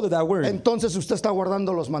a hold of that word, entonces usted está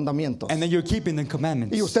guardando los mandamientos and then you're keeping the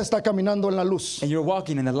commandments, y usted está caminando en la luz, and you're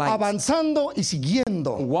walking in the light, avanzando y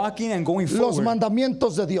siguiendo walking and going los forward,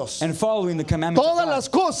 mandamientos de Dios. and following the commandments Todas of God. las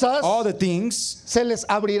cosas All the things se les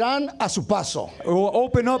abrirán a su paso. will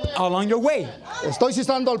open up along your way. Estoy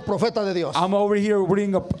citando al profeta de Dios. I'm over here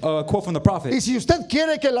reading a quote from the prophet. Y si usted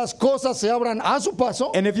quiere que las cosas se abran a su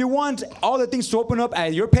paso, And if you want all the things to open up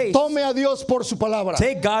at your pace, tome a Dios por su palabra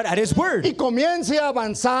take God at His word y comience a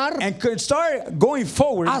avanzar and could start going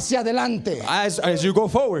forward hacia adelante. as you go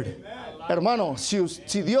forward. Hermano, si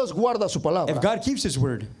Dios guarda su If palabra God keeps His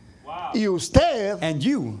word, y usted and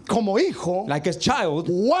you, como hijo like a child,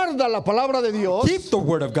 guarda la palabra de Dios, keep the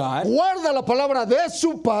word of God, guarda la palabra de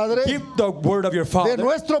su Padre, keep the word of your de Father,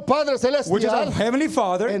 nuestro Padre which is our Celestial, Heavenly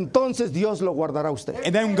Father, entonces Dios lo guardará a usted.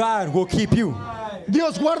 and then God will keep you.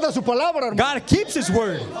 Dios guarda su palabra, hermano. God keeps His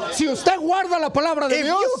word. Si usted guarda la palabra de If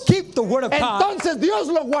Dios, you keep the word of God, entonces Dios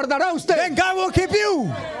lo guardará a usted. then God will keep you.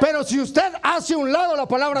 Pero si usted hace a un lado la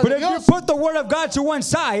palabra But de if you Dios, put the word of God to one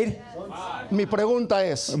side, mi pregunta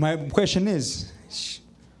es, my question is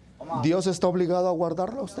 ¿Dios está obligado a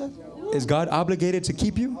guardarla a usted? God obligated to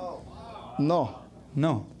keep you? No.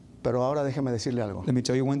 No. Pero ahora déjeme decirle algo. Let me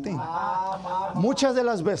tell you one thing. Muchas de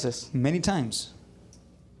las veces Many times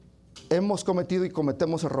hemos cometido y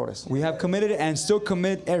cometemos errores. we have committed and still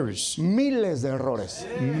commit errors, Miles de errores.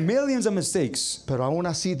 millions of mistakes, Pero aún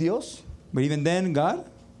así Dios but even then God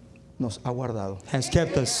nos ha guardado. has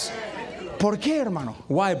kept us. ¿Por qué, hermano?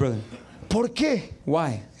 Why, brother? ¿Por qué?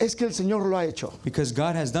 Why? Es que el Señor lo ha hecho. Because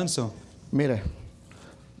God has done so. Mire,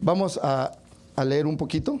 vamos a leer un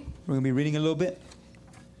poquito. We're going to be reading a little bit.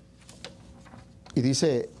 Y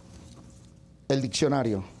dice el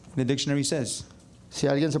diccionario. The dictionary says, Si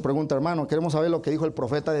alguien se pregunta, hermano, queremos saber lo que dijo el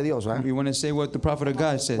profeta de Dios, ¿verdad? we want to say what the prophet of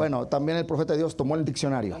God said. Bueno, también el profeta de Dios tomó el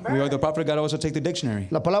diccionario. The prophet of God also take the dictionary.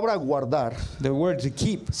 La palabra guardar The word to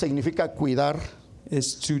keep significa cuidar,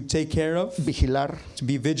 is to take care of, vigilar, to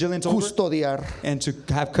be vigilant over, custodiar, and to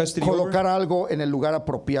have custody over, colocar algo en el lugar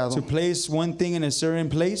apropiado, to place one thing in a certain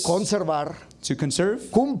place, conservar, to conserve,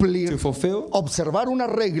 cumplir, to fulfill, observar una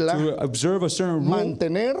regla, to observe a certain rule,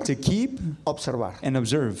 mantener, to keep observar. and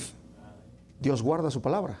observe. Dios guarda su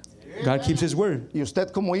palabra. God keeps His word. Y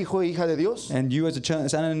usted como hijo e hija de Dios, And you as a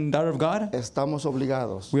son and daughter of God, estamos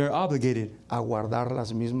obligados we are obligated a guardar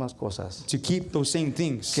las mismas cosas to keep those same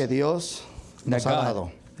things que Dios that nos ha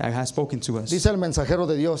dado. God has spoken to us. Dice el mensajero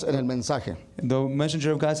de Dios en el mensaje, The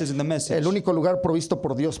messenger of God says in the message, el único lugar provisto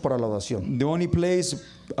por Dios para la oración. the only place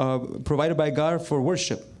provided by God for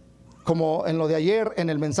worship. Como en lo de ayer, en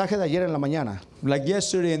el mensaje de ayer en la mañana, Like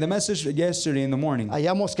yesterday, in the message yesterday in the morning,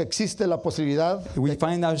 hallamos que existe la posibilidad we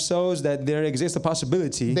find ourselves that there exists a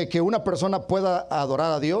possibility de que una persona pueda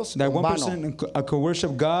adorar a Dios that en one vano, person could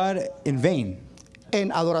worship God in vain, en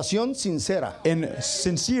adoración sincera. in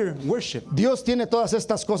sincere worship. Dios tiene todas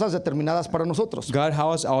estas cosas determinadas para nosotros. God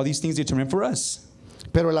has all these things determined for us.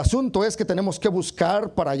 Pero el asunto es que tenemos que buscar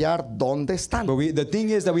para hallar dónde están. But the thing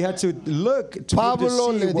is that we have to look to be able to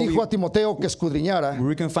Pablo see le what dijo a Timoteo que escudriñara where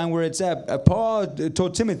we can find where it's at. Paul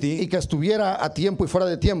told y Timothy que estuviera a tiempo y fuera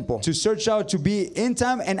de tiempo, to search out to be in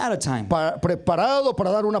time and out of time, preparado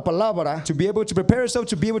para dar una palabra to be able to prepare yourself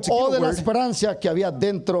to be able to o give de a la word, esperanza que había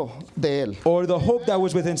dentro de él. or the hope that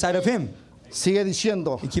was within inside of him. Sigue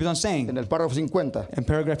diciendo He keeps on en saying el párrafo 50. in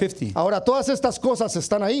paragraph 50, Ahora todas estas cosas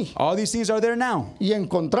están ahí all these things are there now, y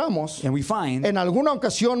encontramos. and we find. En alguna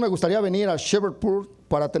ocasión me gustaría venir a Shreveport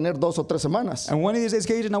para tener 2 o 3 semanas, And one of these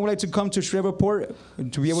occasions, I would like to come to Shreveport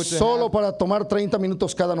to be able to solo have para tomar 30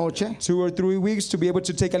 minutos cada noche 2 or 3 weeks to be able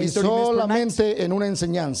to take at y least 30 minutes per night, solamente en una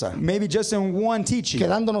enseñanza, maybe just in one teaching,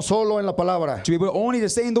 quedándonos solo en la palabra, to be able only to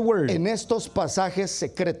stay in the Word, en estos pasajes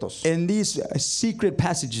secretos, in these secret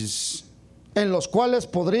passages en los cuales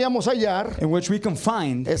podríamos hallar in which we can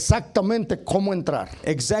find exactamente cómo entrar.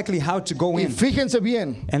 exactly how to go Y in. fíjense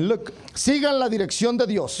bien, And look, sigan la dirección de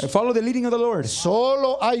Dios. follow the leading of the Lord.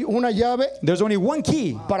 Solo hay una llave There's only one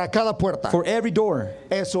key para cada puerta. for every door.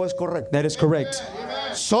 Eso es correcto. That is correct.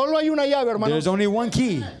 Solo hay una llave, hermanos, There's only one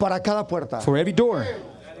key para cada puerta. for every door.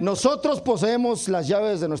 Nosotros poseemos las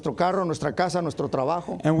llaves de nuestro carro, nuestra casa, nuestro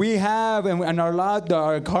trabajo. And we have and our lot,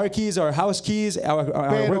 our car keys, our house keys, our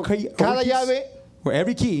Pero work key. cada llave where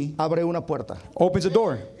every key abre una puerta. opens a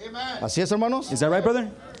door. ¿Así es, hermanos? Is that right, brother?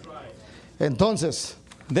 Entonces,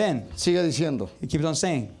 Then sigue diciendo, he keeps on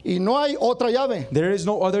saying, y no hay otra llave. there is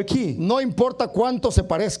no other key. No importa cuánto se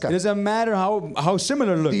parezca. It doesn't matter how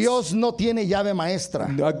similar it looks. Dios no tiene llave maestra.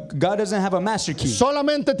 God doesn't have a master key.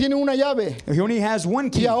 Solamente tiene una llave. He only has one Y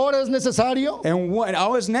key. ahora es necesario And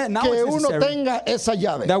now it's que uno necessary tenga esa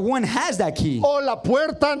llave. that one has that key, O la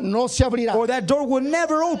puerta no se abrirá. or that door will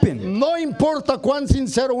never open. No importa cuán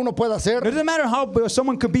sincero uno pueda It ser. doesn't matter how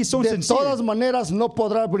someone could be so De sincere. todas maneras no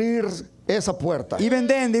podrá abrir esa puerta. Even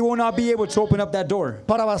then, they will not be able to open up that door.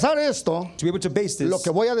 Para basar esto, To be able to base this, lo que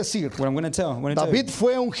voy a decir, what I'm going to tell. David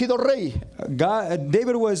fue ungido rey,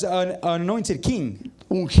 David was an anointed king,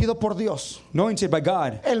 ungido por Dios. anointed by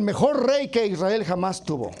God. El mejor rey que Israel jamás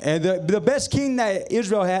tuvo, And the best king that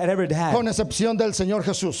Israel had ever had, con excepción del Señor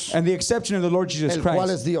Jesús, and the exception of the Lord Jesus el cual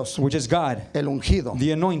es Christ, Dios, which is God, el ungido.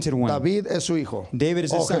 the anointed one. David es su hijo. David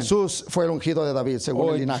is O his son. Jesús fue el ungido de David, según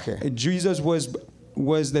Or el linaje, Jesus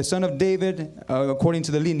was the son of David according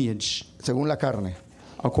to the lineage, según la carne.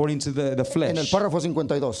 according to the En el flesh. párrafo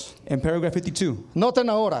 52. In paragraph 52. Noten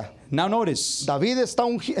ahora, Now notice, David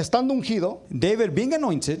estando ungido, David being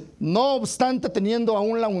anointed, no obstante teniendo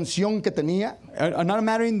aún la unción que tenía, not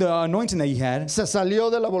mattering the anointing that he had, se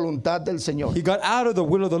salió de la voluntad del Señor. he got out of the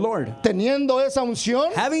will of the Lord. Teniendo esa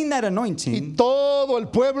unción Having that y anointing, todo el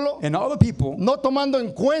pueblo, and all the people no tomando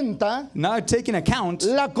en cuenta not taking account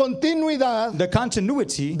la continuidad the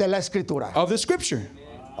continuity de la escritura. of the scripture.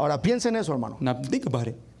 Ahora piensen eso, hermano. Now think about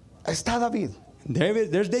it. Está David,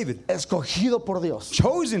 There's David, escogido por Dios,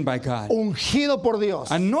 chosen by God, ungido por Dios.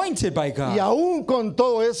 anointed by Y God. aún con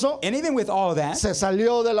todo eso, And even with all that, se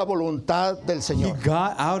salió de la voluntad del he Señor.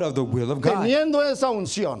 got out of the will of God. Teniendo esa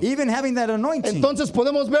unción. Even having that anointing, Entonces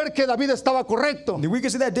podemos ver que David estaba correcto, we can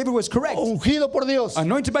see that David was correct, ungido por Dios,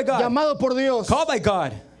 anointed by God, llamado por Dios called by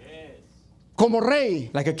God, como rey,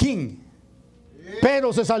 like a king.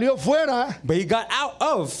 pero se salió fuera But he got out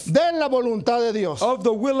of de la voluntad de Dios,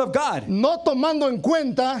 the will of God, no tomando en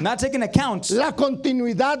cuenta not taking account la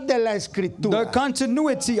continuidad de la the escritura.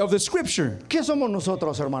 continuity of the scripture. ¿Qué somos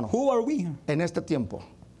nosotros, hermano, Who are we en este tiempo?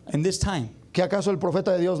 in this time? ¿Que acaso el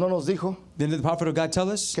profeta de Dios no nos dijo Didn't the prophet of God tell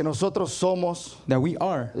us que nosotros somos that we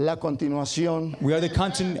are la continuación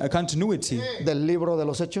the continuity del libro de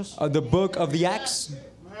los Hechos? of the book of the Acts?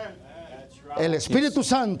 El Espíritu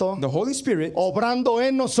Santo The Holy Spirit obrando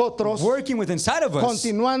en nosotros, working with inside of us,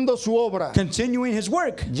 continuando su obra. continuing his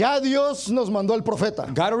work. Ya Dios nos mandó el profeta,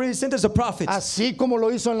 God already sent us a prophet, así como lo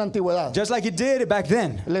hizo en la antigüedad. just like he did back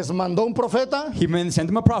then. Les mandó un profeta, He sent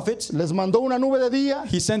him a prophet. les mandó una nube de día,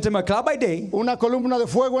 He sent him a cloud by day, una columna de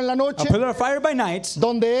fuego en la a noche, pillar of fire by night,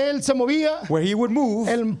 donde él se movía, where he would move,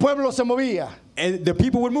 el pueblo se movía. and the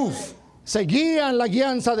people would move. Seguían la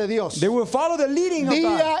guianza de Dios, They would follow the leading of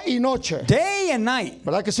God, día y noche. day and night.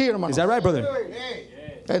 ¿Verdad que sí, hermano? Is that right, brother?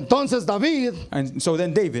 Entonces David, And so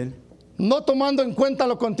then David, no tomando en cuenta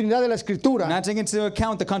la continuidad de la escritura not taking into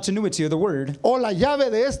account the continuity of the word o la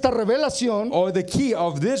llave de esta revelación, or the key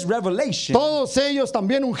of this revelation, todos ellos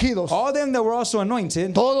también ungidos, all them that were also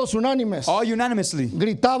anointed, todos unánimes, all unanimously,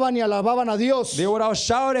 gritaban y alababan a Dios they would all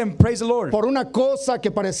shout and praise the Lord por una cosa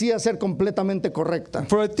que parecía ser completamente correcta.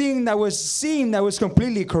 for a thing that was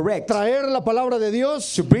completely correct, Traer la palabra de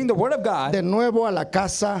Dios to bring the word of God de nuevo a la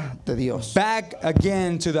casa de Dios. back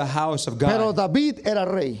again to the house of Pero God. David era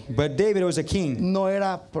rey, But David was a king. no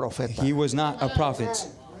era profeta. He was not a prophet.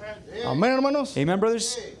 Amén, hermanos. Amen,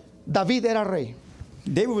 brothers? David era rey,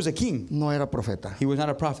 David was a king. no era profeta. He was not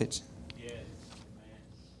a prophet.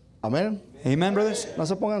 Amén. Amen, brothers? No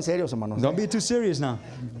se pongan serios, hermanos. Don't be too serious now.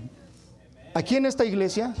 Aquí en esta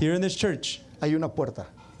iglesia Here in this church, hay una puerta.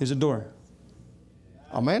 there's a door.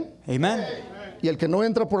 Amén. Amen? Y el que no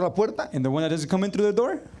entra por la puerta And the one that doesn't come in through the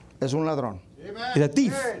door es un ladrón. is a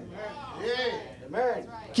thief.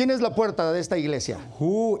 ¿Quién es la puerta de esta iglesia?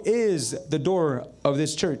 Who is the door of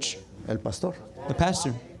this church? El pastor. The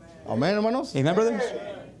pastor. Amén, hermanos. Amen, brothers?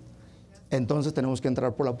 Entonces tenemos que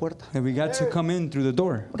entrar por la puerta. And we got to come in through the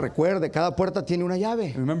door. Recuerde, cada puerta tiene una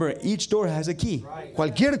llave. Remember, each door has a key.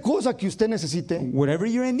 Cualquier cosa que usted necesite, Whatever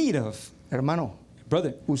you're in need of, hermano,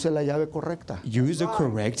 brother, use la llave correcta. use the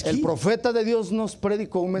correct El key. profeta de Dios nos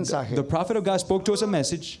predicó un mensaje. The prophet of God spoke to us a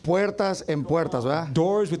message. Puertas en puertas, ¿verdad?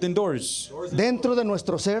 Doors within doors. Dentro de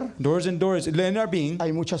nuestro ser Doors and doors. In our being,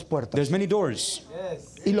 hay muchas puertas. there's many doors.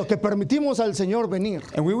 Y lo que permitimos al Señor venir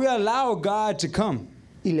And we will allow God to come.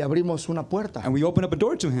 y le abrimos una puerta. And we open up a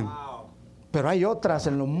door to Him. Pero hay otras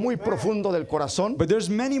en lo muy profundo del corazón But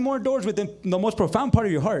there's many more doors within the most profound part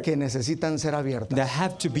of your heart que necesitan ser abiertas. that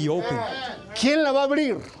have to be open. ¿Quién la va a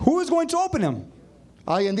abrir? Who is going to open them?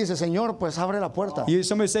 Alguien dice, Señor, pues abre la puerta.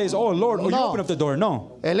 Somebody says, oh Lord, oh, you No. open up the door.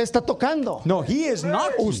 No. Él está tocando. No, he is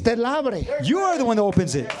knocking. Usted la abre. You are the one that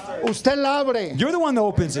opens it. Usted la abre. You're the one that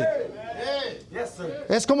opens it.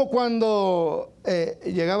 Es como cuando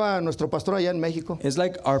llegaba nuestro pastor allá en México, It's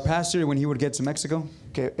like our pastor when he would get to Mexico.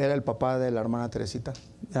 que era el papá de la hermana Teresita.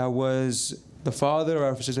 That was the father of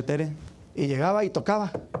our sister Tere. Y llegaba y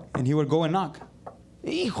tocaba. And he would go and knock.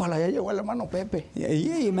 Híjole, ya llegó el hermano Pepe.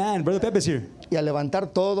 Yeah, man, Brother Pepe's here. Y a levantar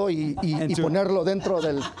todo y And to- ponerlo dentro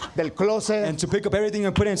del closet. And to pick up everything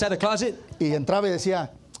and put it inside the closet. Y entraba y decía,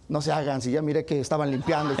 no se hagan, si ya miré que estaban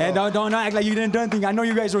limpiando. Y And todo. don't act like you didn't do anything. I know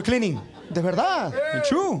you guys were cleaning. De verdad. And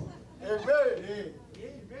true.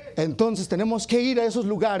 Entonces tenemos que ir a esos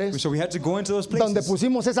lugares So we had to go into those donde places.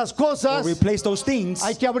 pusimos esas Where cosas. we place those things.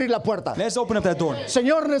 Hay que abrir la puerta. Let's open up that door.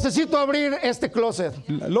 Señor, necesito abrir este closet.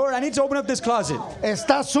 Lord, I need to open up this closet.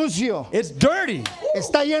 Está sucio. It's dirty.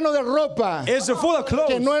 Está lleno de ropa It's full of clothes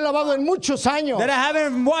que no he lavado en muchos años. that I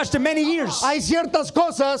haven't washed in many years. Hay ciertas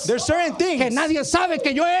cosas There's certain que things nadie sabe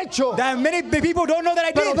que yo he hecho. that many people don't know that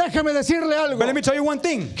I Pero did. déjeme decirle algo. But let me tell you one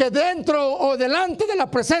thing. Que dentro o delante de la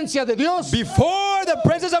presencia de Dios, Before the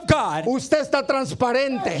presence of God, usted está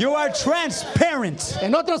transparente. you are transparent.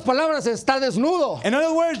 En otras palabras, está desnudo. In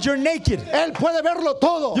other words, you're naked. Él puede verlo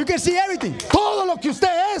todo. You can see everything. Todo lo que usted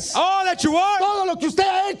es. All that you are, Todo lo que usted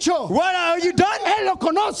ha hecho. what are you done? Él lo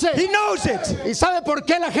conoce. He knows it. ¿Y sabe por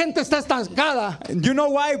qué la gente está estancada? You know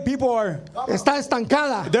why people are, Está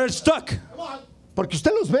estancada. they're stuck? Porque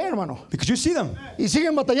usted los ve, hermano. Because you see them. Y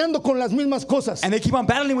siguen batallando con las mismas cosas. And they keep on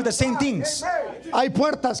battling with the same things. Hay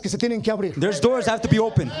puertas que se tienen que abrir. There's doors that have to be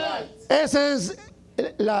opened. Esa es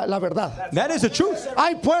la verdad. That is the truth.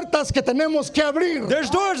 Hay puertas que tenemos que abrir. There's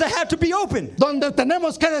doors that have to be opened. Donde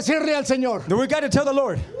tenemos que decirle al Señor, Then we got to tell the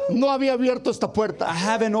Lord, no había abierto esta I puerta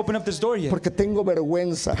haven't opened up this door yet. porque tengo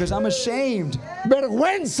vergüenza. Because I'm ashamed.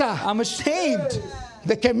 Vergüenza I'm ashamed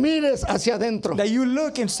de que mires hacia adentro. that you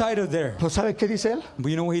look inside of there. ¿Pues sabe qué dice él? But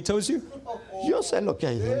you know what he tells you? Yo sé lo que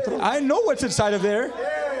hay dentro. I know what's inside of there.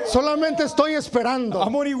 Solamente estoy esperando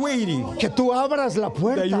I'm only waiting que tú abras la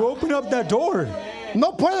that you puerta. open up that door.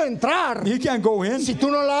 No puedo entrar He can't go in si tú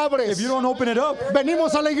no la abres. if you don't open it up.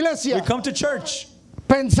 Venimos a la We iglesia. come to church.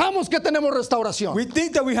 Pensamos que tenemos restauración. We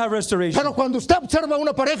think that we have restoration. Pero cuando usted observa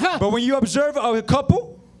una pareja, But when you observe a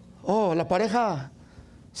couple, oh, la pareja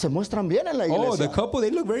se muestran bien en la oh, the iglesia. couple, they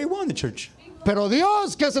look very well in the church. Pero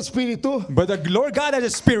Dios, que es espíritu, But the Lord God that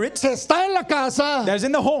is spirit, que está en la casa, that is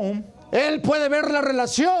in the home, Él puede ver la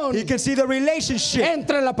relación he can see the relationship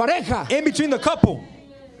entre la pareja in between the couple.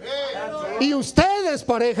 y ustedes,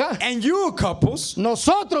 pareja, And you couples,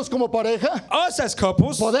 nosotros como pareja, us as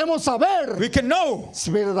couples, podemos saber we can know si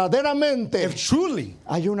verdaderamente if truly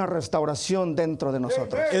hay una restauración dentro de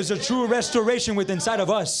nosotros. is a true restoration within inside of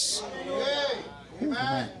us.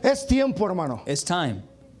 Es tiempo, hermano, It's time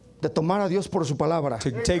de tomar a Dios por su palabra.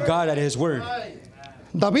 to take God at his word.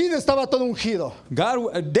 David estaba todo ungido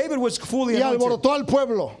David was fully y anointed, alborotó al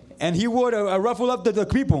pueblo and he would ruffle up the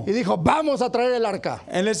people. y dijo, vamos a traer el arca.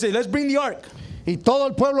 And let's say, let's bring the ark. Y todo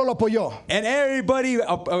el pueblo lo apoyó, And everybody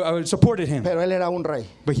supported him. pero él era un rey,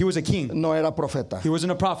 But he was a king. no era profeta. He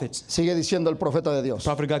wasn't a prophet. Sigue diciendo el profeta de Dios.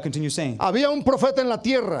 Prophet of God continues saying, Había un profeta en la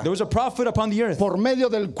tierra there was a prophet upon the earth, por medio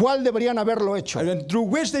del cual deberían haberlo hecho. and through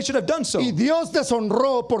which they should have done so. Y Dios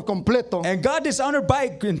deshonró por completo And God dishonored by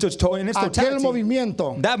in its aquel totality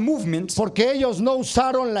movimiento that movement porque ellos no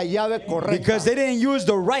usaron la llave correcta. because they didn't use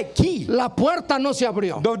the right key. La puerta no se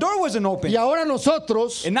abrió. The door wasn't open. Y ahora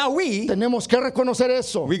nosotros And now we tenemos que reconocer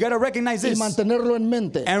eso got to recognize y this mantenerlo en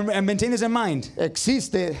mente. and maintain this in mind.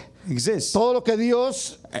 Existe Exists. todo lo que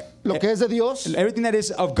Dios, lo que es de Dios, Everything that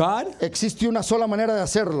is of God, existe una sola manera de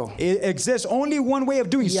hacerlo. it exists only one way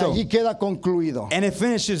of doing Y so. allí queda concluido. And it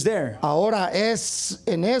finishes there. Ahora es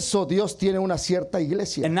en eso Dios tiene una cierta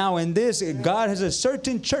iglesia And now in this, God has a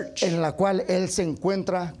certain church en la cual Él se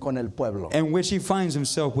encuentra con el pueblo. in which he finds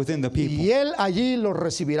himself within the people. Y Él allí los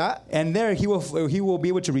recibirá And there he will be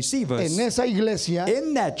able to receive us en esa iglesia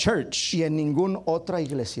in that church y en ninguna otra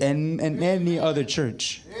iglesia. and any other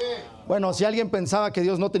church. Bueno, si alguien pensaba que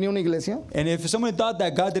Dios no tenía una iglesia, And if someone thought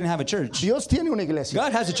that God didn't have a church, Dios tiene una iglesia.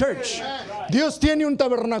 God has a church. Dios tiene un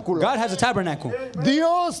tabernáculo. God has a tabernacle.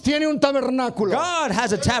 Dios tiene un tabernáculo. God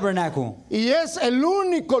has a tabernacle. Y es el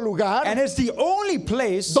único lugar And it's the only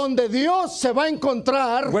place donde Dios se va a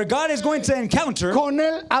encontrar where God is going to encounter con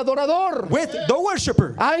el adorador. with the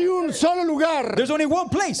worshiper. Hay un solo lugar There's only one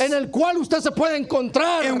place en el cual usted se puede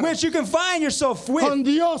encontrar in which you can find yourself con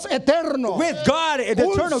Dios eterno. with God, the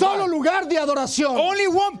Un eternal solo God. lugar de adoración. Only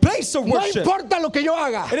one place of No worship. importa lo que yo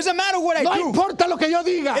haga. It doesn't matter what I No do. importa lo que yo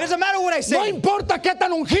diga. It doesn't matter what I No say. It importa qué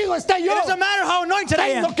tan ungido esté yo. doesn't matter how anointed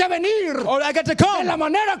I Tengo am. que venir Or I got to de come la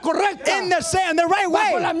manera correcta. in the right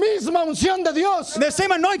Bajo way. la misma unción de Dios. The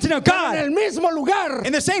same anointing of En el God. mismo lugar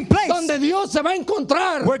In the same place donde Dios se va a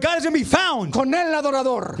encontrar where God is going to be found con el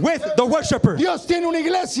adorador. with the worshiper. Dios tiene una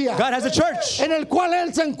iglesia God has a church en el cual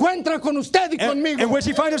Él se encuentra con usted y conmigo. in which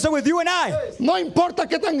He finds Himself with you and I. No importa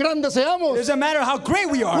qué tan grandes It seamos, doesn't matter how great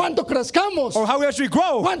we are cuánto crezcamos, or how we actually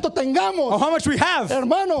grow cuánto or tengamos. how much we have.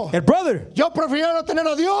 Hermano, And brother, yo prefiero tener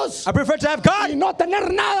a Dios I prefer to have God y no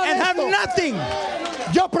tener nada and de have esto. nothing.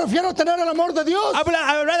 Yo prefiero tener el amor de Dios I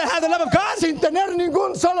would rather have the love of God sin tener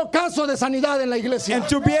ningún solo caso de sanidad en la iglesia. and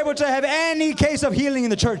to be able to have any case of healing in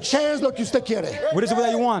the church. ¿Qué es lo que usted quiere? What is it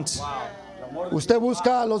that you want? ¿Usted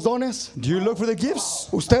busca los dones? Do you look for the gifts?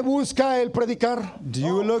 ¿Usted busca el predicar? Do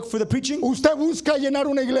you look for the preaching? ¿Usted busca llenar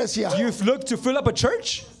una iglesia? Do you look to fill up a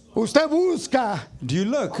church? ¿Usted busca Do you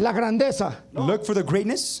look la grandeza? look for the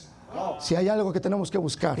greatness? Si hay algo que tenemos que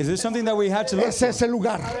buscar, Is there something that we have to look es for? ese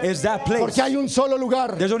lugar. Is that place? Porque hay un solo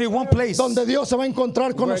lugar There's only one place donde Dios se va a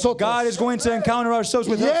encontrar con where nosotros. God is going to encounter ourselves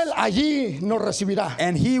with Y us, Él allí nos recibirá.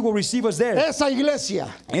 and He will receive us there Esa iglesia,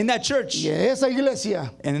 in that church. y esa iglesia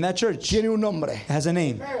And in that church tiene un nombre. has a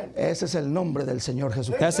name. Ese es el nombre del Señor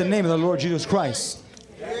Jesús. That's the name of the Lord Jesus Christ.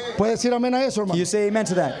 ¿Puede decir amén a eso, Can hermano? you say amen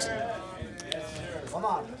to that?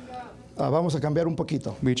 Vamos a cambiar un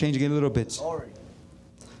poquito. We're changing it a little bit.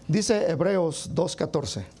 Dice Hebreos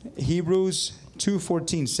 2:14. Hebrews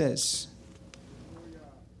 2:14 says,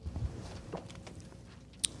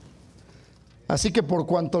 Así que por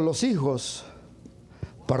cuanto los hijos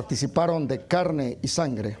participaron de carne y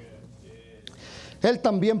sangre, Él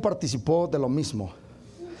también participó de lo mismo,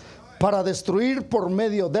 para destruir por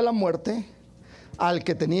medio de la muerte al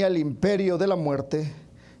que tenía el imperio de la muerte,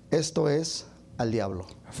 esto es, al diablo.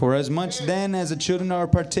 For as much then as the children are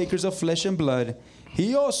partakers of flesh and blood,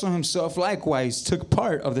 he also himself likewise took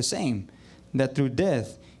part of the same, that through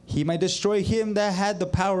death he might destroy him that had the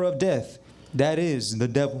power of death, that is, the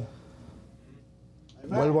devil.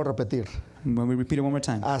 Vuelvo a repetir. When we repeat it one more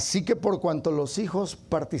time. Así que por cuanto los hijos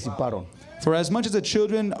participaron For as much as the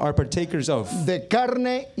children are partakers of de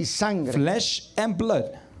carne y sangre, flesh and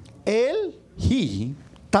blood, Él he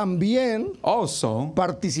también also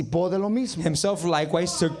participó de lo mismo. himself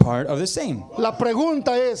likewise took part of the same. La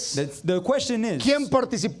pregunta es, The question is, ¿quién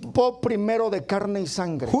participó primero de carne y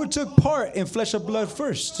sangre? who took part in flesh and blood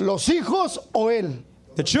first? ¿Los hijos o Él?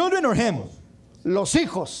 The children or him? Los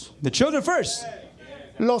hijos. The children first.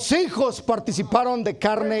 Los hijos participaron de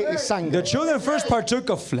carne y The sangre. children first partook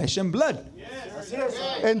of flesh and blood.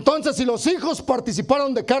 Entonces, si los hijos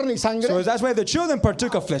participaron de carne y So sangre, that's why the children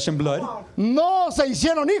partook of flesh and blood. no se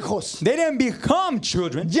hicieron hijos. They didn't become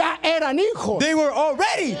children. Ya eran hijos. They were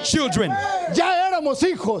already children. Ya éramos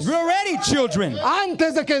hijos. We were already children.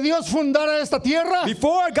 Antes de que Dios fundara esta tierra,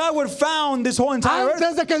 Before God would found this whole entire earth,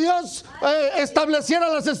 antes de que Dios estableciera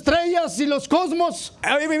las estrellas y los cosmos,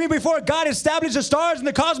 before God established the stars and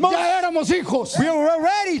the cosmos, ya éramos hijos. we were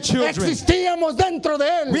already children. Existíamos dentro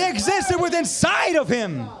de We Él. existed within sight of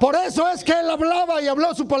Him. Por eso es que Él hablaba y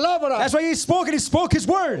habló su palabra. That's why He spoke and He spoke His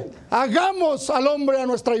word. Hagamos al hombre a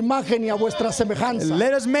nuestra imagen y a vuestra semejanza.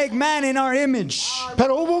 Let us make man in our image.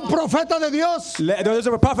 Pero hubo un profeta de Dios There's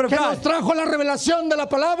a prophet of que nos God trajo la revelación de la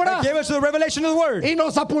palabra that gave us the revelation of the word. y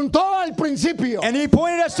nos apuntó al principio. And He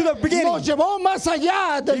pointed us to the beginning. Nos llevó más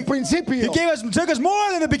allá del He principio took us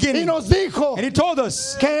more than the y beginning. nos dijo And He told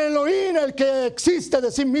us, que Elohim, el que existe de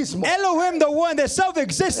sí mismo, Elohim, the one, the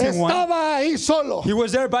self-existing one, estaba ahí solo. He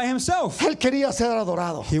was there by Himself. Él quería ser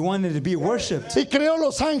adorado He wanted to be worshipped. y creó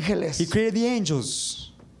los He ángeles created the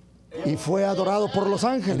angels. y fue adorado por los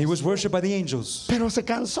And He ángeles. was worshipped by the angels. Pero se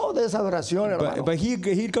cansó de esa adoración, hermano. But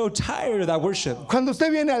he'd go tired of that worship. Cuando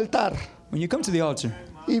usted viene al altar When you come to the altar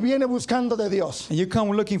y viene buscando de Dios and you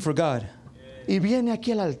come looking for God y viene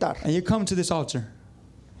aquí al altar, and you come to this altar,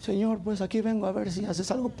 Señor, pues aquí vengo a ver si haces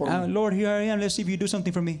algo por mí. Lord, here I am. Let's see if you do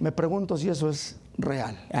something for me. Me pregunto si eso es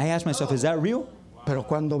real. I ask myself, is that real? Pero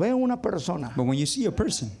cuando veo una persona But when you see a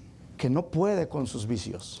person, que no puede con sus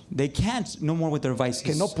vicios, they can't no more with their vices.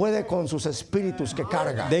 que no puede con sus espíritus que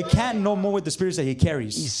carga They can't no more with the spirits that he y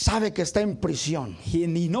carries. sabe que está en prisión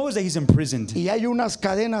And he knows that he's imprisoned. y hay unas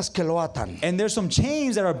cadenas que lo atan And there's some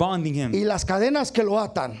chains that are bonding him. y las cadenas que lo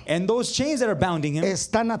atan And those chains that are bounding him,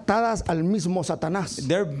 están atadas al mismo Satanás.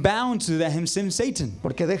 they're bound to that him, Satan.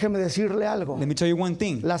 Porque déjeme decirle algo, Let me tell you one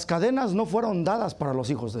thing. las cadenas no fueron dadas para los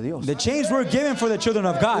hijos de Dios. The chains were given for the children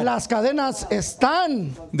of God. Las cadenas están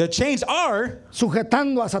The chains chains are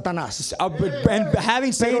sujetando a Satanás. and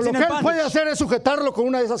having Pero Satan lo in que él puede bondage. hacer es sujetarlo con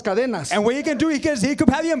una de esas cadenas And what he can do, he could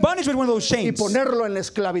have you in bondage with one of those y chains ponerlo en la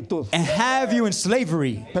esclavitud. and have you in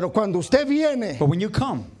slavery. Pero cuando usted viene But when you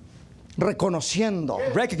come, reconociendo,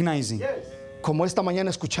 recognizing, como esta mañana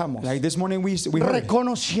escuchamos, like this morning we heard,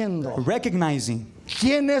 reconociendo recognizing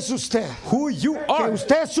quién es usted, who you que are,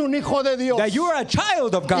 usted es un hijo de Dios, that you are a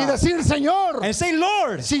child of y God, decir, Señor, and say,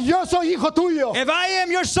 Lord, si yo soy hijo tuyo, if I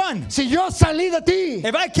am your son, si yo salí de ti,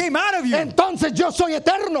 if I came out of you, entonces yo soy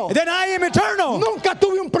eterno. then I am eternal. Nunca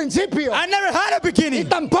tuve un principio I never had a y beginning,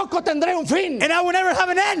 tampoco tendré un fin. and I will never have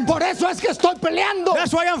an end. Por eso es que estoy peleando,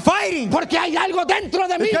 That's why I'm fighting, porque hay algo dentro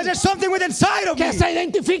de mí because there's something within inside of que me se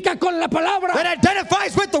identifica con la palabra. that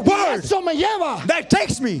identifies with the Y word, eso me lleva that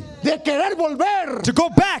takes me de querer volver to go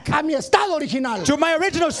back a mi estado original. to my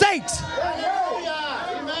original state.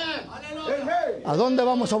 ¿A dónde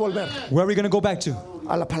vamos a volver? Where are we going to go back to?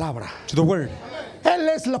 A la palabra. To the word. Él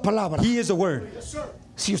es la palabra. He is the word.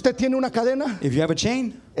 Si usted tiene una cadena, If you have a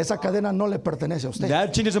chain, esa cadena no le pertenece a usted.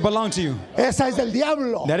 that chain doesn't belong to you. Esa es del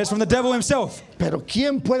diablo. That is from the devil himself. Pero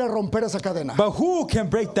 ¿quién puede romper esa cadena? But who can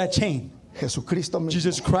break that chain? Jesucristo mismo.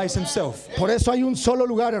 Jesus Christ himself. Por eso hay un solo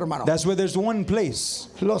lugar, hermano. That's where there's one place.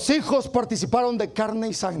 Los hijos participaron de carne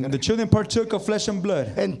y sangre. The children partook of flesh and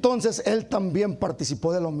blood, Entonces él también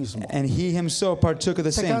participó de lo mismo. and he himself partook of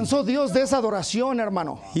the Se same. cansó Dios de esa adoración,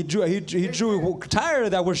 hermano. He drew tired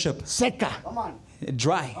of that worship, Seca,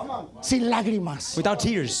 dry, sin lágrimas. without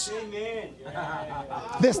tears,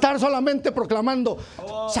 De estar solamente proclamando,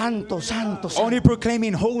 Santo, Santo, Santo. only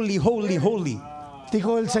proclaiming holy, holy, holy.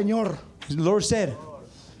 Dijo el Señor, The Lord said,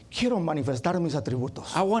 quiero manifestar mis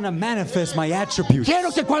atributos. I want to manifest my attributes. Quiero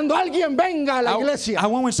que cuando alguien venga a la iglesia, I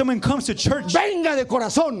want when someone comes to church, venga de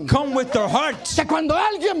corazón. come with their heart. Que cuando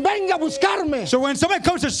alguien venga a buscarme, So when someone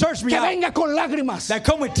comes to search me que out, venga con lágrimas. that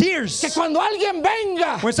come with tears. Que cuando alguien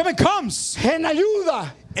venga When someone comes en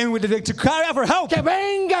ayuda, and to cry out for help, que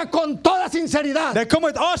venga con toda sinceridad. that come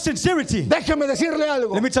with all sincerity. Déjeme decirle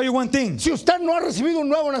algo. Let me tell you one thing. Si usted no ha recibido un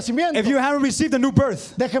nuevo nacimiento, If you haven't received a new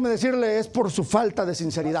birth, déjeme decirle, es por su falta de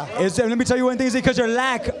sinceridad. let me tell you one thing, it's because your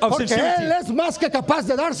lack of Porque Él sincerity. es más que capaz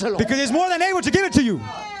de dárselo. Because He's more than able to give it to you.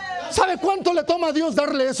 ¿Sabe cuánto le toma a Dios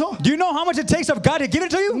darle eso? Do you know how much it takes of God to give it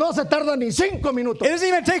to you? No se tarda ni 5 minutos. It doesn't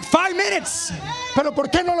even take 5 minutes. Pero ¿por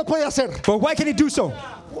qué no lo puede hacer? But why can He do so?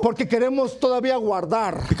 Porque queremos todavía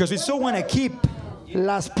guardar Because we still want to keep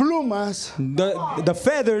las plumas the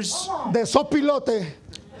feathers, de sopilote,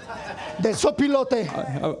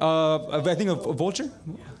 I think a vulture?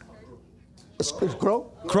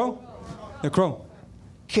 crow, Crow? The crow.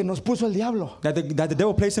 que nos puso el diablo. That the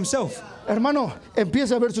devil placed himself. Hermano,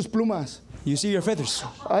 empiece a ver sus plumas. You see your feathers.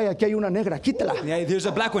 Ay, aquí hay una negra, quítela. Yeah, there's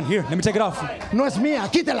a black one here. Let me take it off. No es mía,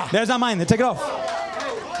 quítela. There's not mine. Then take it off.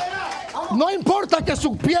 No importa que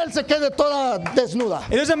su piel se quede toda desnuda.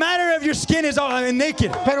 It doesn't matter if your skin is all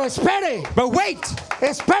naked. Pero espere, But wait.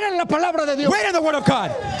 esperen la palabra de Dios. Wait on the word of God.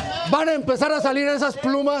 Van a empezar a salir esas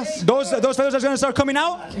plumas Those feathers are going to start coming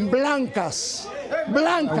out blancas,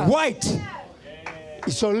 blancas. white.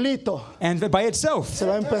 Y solito And by itself, se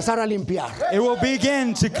va a empezar a limpiar. it will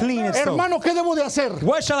begin to clean itself. Hermano, ¿qué debo de hacer?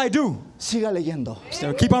 What shall I do? Siga leyendo,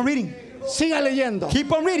 So keep on reading. siga leyendo,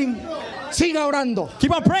 Keep on reading. siga orando,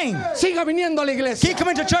 Keep on praying. siga viniendo a la iglesia. Keep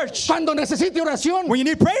coming to church. Cuando necesite oración, When you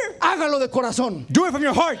need prayer, hágalo de corazón. do it from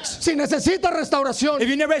your heart. Si necesita restauración If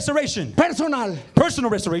you need restoration, personal personal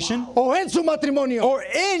restoration, o en su matrimonio, or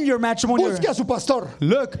in your matrimony, busque a su pastor,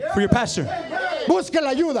 look for your pastor. busque la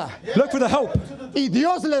ayuda Look for the help. y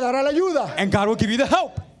Dios le dará la ayuda. And God will give you the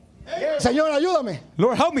help. Señor, ayúdame.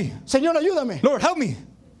 Lord, help me. Señor, ayúdame. Lord, help me.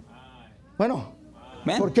 Bueno,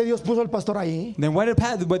 Man. ¿por qué Dios puso al pastor ahí? Then why did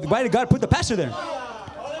God put the pastor there?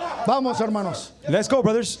 Vamos, hermanos. Let's go,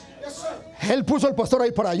 brothers. Él puso al pastor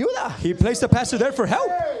ahí para ayuda. He placed the pastor there for help.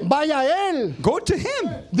 Vaya a él. Go to him.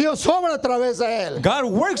 Dios obra a través de él. God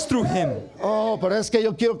works through him. Oh, pero es que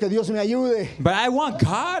yo quiero que Dios me ayude. But I want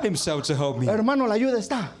God himself to help me. Hermano, la ayuda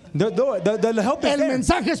está. The help is El there.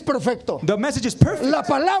 mensaje es perfecto. The message is perfect. La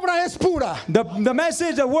palabra es pura. The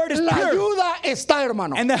message, the word is La pure. ayuda está,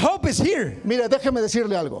 hermano. And the help is here. Mire, déjeme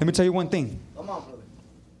decirle algo. Let me tell you one thing.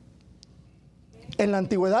 En la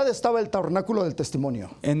antigüedad estaba el tabernáculo del testimonio.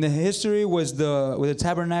 In the history was the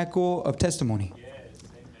tabernacle of testimony.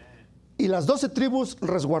 Y las 12 tribus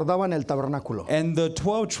resguardaban el tabernáculo. And the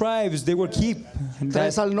 12 tribes, they would keep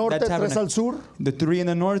Tres al norte, that tres al tabernacle. sur, The 3 in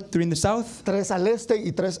the north, 3 in the south, 3 al este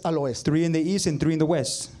y 3 al oeste. 3 in the east, and 3 in the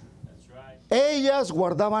west. Ellas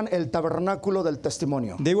guardaban el tabernáculo del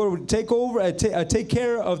testimonio. They would take over, take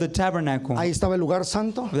care of the tabernacle, Ahí estaba el lugar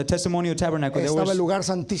santo, the testimonial tabernacle. estaba el lugar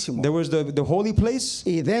santísimo. There was the holy place,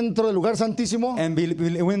 Y dentro del lugar santísimo and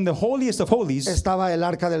in the holiest of holies, estaba el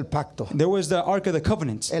arca del pacto, there was the Ark of the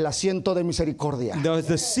Covenant, el asiento de misericordia.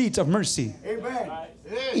 the seat of mercy.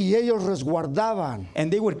 Y ellos resguardaban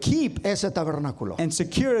And they would keep ese tabernáculo. and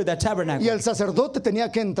secure that Y tabernacle. el sacerdote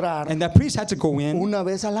tenía que entrar And that priest had to go in una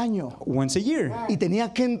vez al año. once a year. Y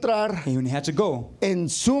tenía que entrar And he had to go. en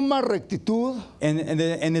suma rectitud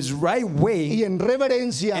And his right y way, en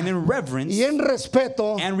reverencia and in reverence, y en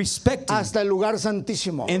respeto and respecting hasta el lugar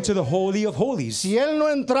santísimo. into the Holy of Holies. Si él no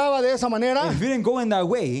entraba de esa manera, If he didn't go in that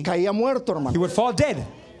way, caía muerto, he hermano. would fall dead.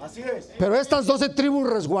 Pero estas 12 tribus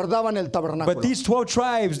resguardaban el But tabernáculo. these 12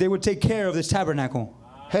 tribes, they would take care of this tabernacle.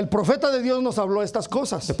 El profeta de Dios nos habló estas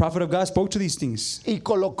cosas The prophet of God spoke to these things y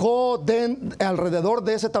colocó alrededor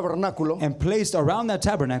de ese tabernáculo and placed around that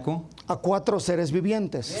tabernacle a 4 seres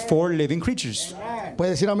vivientes. 4 living creatures. ¿Puede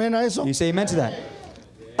decir amén a eso? You say amen to that.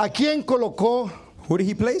 ¿A quién colocó Who did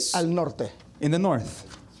he place? al norte? In the north,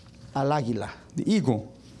 Al águila. the eagle.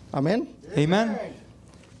 Amén. Amen.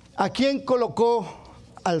 ¿A quién colocó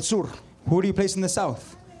al sur? Who did he place in the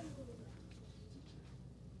south?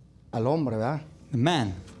 Al hombre, ¿verdad? The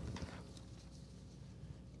man.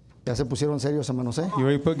 Ya se pusieron serios, hermanos, ¿eh? You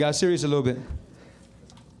already got serious a little bit.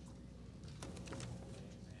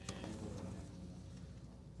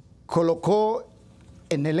 Colocó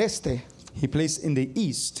en el este He placed in the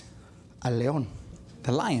east al león.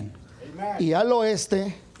 the lion. Y al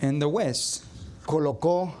oeste In the west,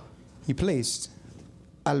 colocó he placed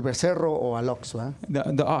al becerro o al ox, ¿verdad?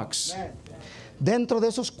 the ox. Dentro de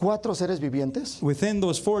esos 4 seres vivientes, Within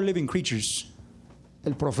those 4 living creatures,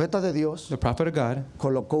 el profeta de Dios the prophet of God,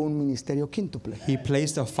 colocó un ministerio quíntuple. he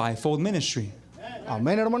placed a 5-fold ministry.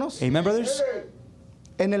 Amén, hermanos. Amen, brothers?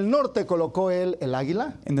 En el norte colocó él el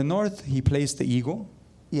águila In the north, he placed the eagle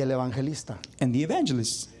y el evangelista. and the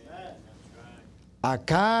evangelist.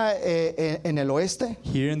 Acá en el oeste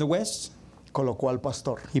Here in the west, colocó al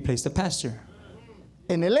pastor. he placed the pastor.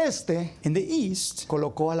 En el este In the east,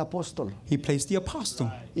 colocó al apóstol. he placed the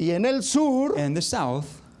apostle. Y en el sur And the south,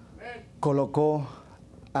 colocó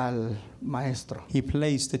al maestro. he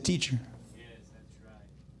placed the teacher.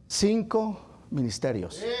 5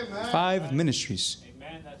 ministerios, 5 ministries,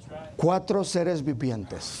 4 seres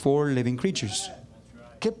vivientes. 4 living creatures.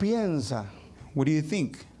 ¿Qué piensa What do you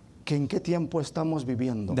think que en qué tiempo estamos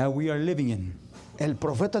viviendo? that we are living in? El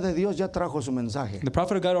profeta de Dios ya trajo su mensaje. The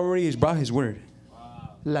prophet of God already has brought his word.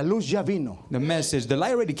 La luz ya vino, The message, the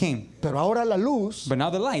light already came. pero ahora la luz But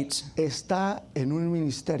now the light está en un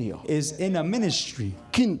ministerio is in a ministry,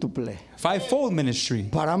 quíntuple 5-fold ministry,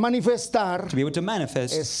 para manifestar to be able to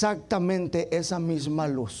manifest exactamente esa misma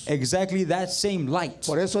luz. exactly that same light.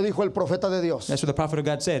 Por eso dijo el profeta de Dios That's what the prophet of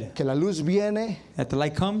God said. que la luz viene That the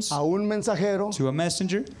light comes a un mensajero to a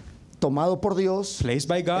messenger tomado por Dios placed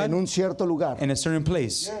by en God un cierto lugar. in a certain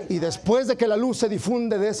place. Y después de que la luz se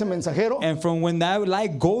difunde de ese mensajero, And from when that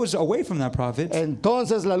light goes away from that prophet,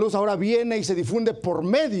 entonces la luz ahora viene y se difunde por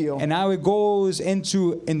medio and now it goes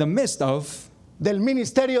into in the midst of del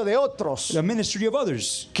ministerio de otros the ministry of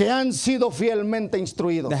others que han sido fielmente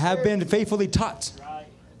instruidos. that have been faithfully taught.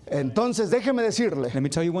 Entonces déjeme decirle Let me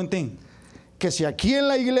tell you one thing, que si aquí en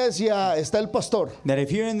la iglesia está el pastor, that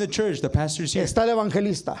if here in the church, the pastor is here, está el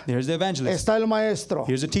evangelista, there's the evangelist, está el maestro,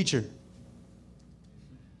 here's the teacher,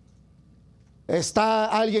 está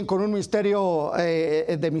alguien con un ministerio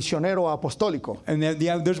de misionero apostólico, and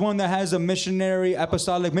there's one that has a missionary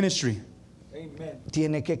apostolic ministry.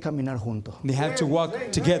 tiene que caminar junto. They have to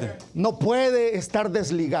walk together. No puede estar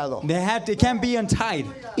desligado. They can't be untied.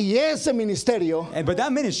 Y ese ministerio But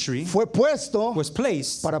that ministry fue puesto was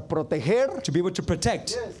placed para proteger to be able to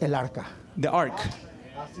protect el arca, the ark,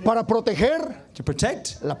 para proteger to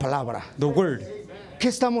protect la palabra. the word. ¿Qué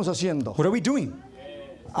estamos haciendo? What are we doing?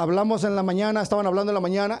 Hablamos en la mañana, estaban hablando en la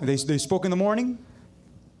mañana, They spoke in the morning.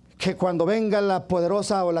 que cuando venga la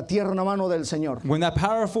poderosa o la tierna mano del Señor, When that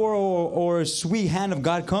powerful or sweet hand of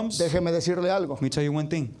God comes, let déjeme decirle algo, me tell you one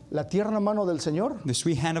thing. la tierna mano del Señor The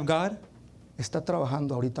sweet hand of God, está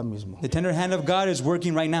trabajando ahorita mismo, the tender hand of God is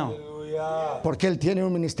working right now porque Él tiene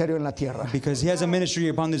un ministerio en la tierra. because He has a ministry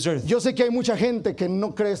upon this earth. Yo sé que hay mucha gente que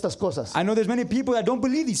no cree estas cosas. I know there's many people that don't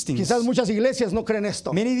believe these things. Quizás muchas iglesias no creen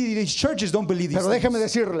esto. Many of these churches don't believe these Pero things. déjeme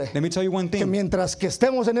decirle Let me tell you one que thing. mientras que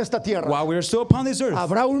estemos en esta tierra, While we're still upon this earth,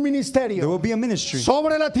 habrá un there will ministerio be a ministry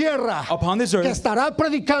sobre la tierra upon this que earth estará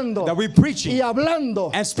predicando that we're preaching y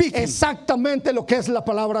hablando and speaking exactamente lo que es la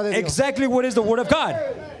palabra de Dios. exactly what is the word of God.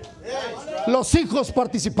 Los hijos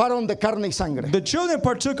participaron de carne y sangre. The children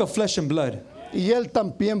partook of flesh and blood, Y él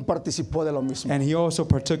también participó de lo mismo. and he also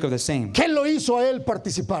partook of the same. ¿Qué lo hizo a él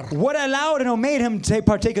participar? What allowed and made him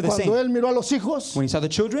partake of the Cuando same? él miró a los hijos When he saw the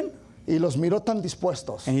children, y los miró tan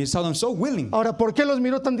dispuestos. and he saw them so willing. Ahora, ¿por qué los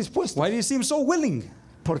miró tan dispuestos? Why did he seem so willing?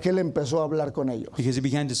 Porque él empezó a hablar con ellos. Because he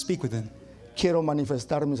began to speak with them. Quiero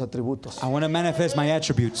manifestar mis atributos. I want to manifest my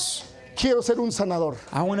attributes. Quiero ser un sanador.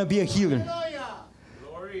 I want to be a healer.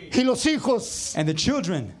 Y los hijos, And the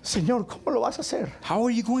children, Señor, ¿cómo lo vas a hacer? how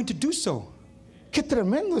are you going to do so? Qué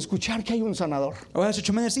tremendo escuchar que hay un sanador. Oh, that's a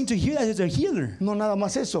tremendous thing to hear that there's a healer. No nada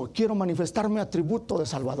más eso, quiero manifestar mi atributo de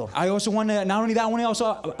Salvador. I also want to, not only that, I want to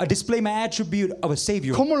also display my attribute of a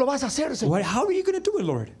Savior. ¿Cómo lo vas a hacer, Señor? How are you going to do it,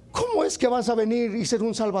 Lord? ¿Cómo es que vas a venir y ser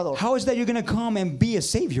un Salvador? How is that you're going to come and be a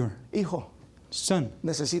Savior? Hijo, Son,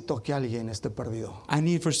 necesito que alguien esté perdido. I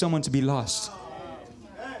need for someone to be lost.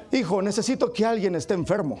 Hijo, necesito que alguien esté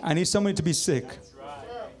enfermo. I need somebody to be sick.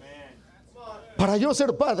 Para yo ser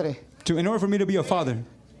padre, In order for me to be a father,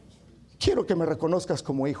 quiero que me reconozcas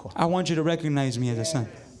como hijo. I want you to recognize me as a son.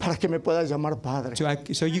 Para que me puedas llamar padre.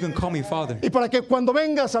 So you can call me father. Y para que cuando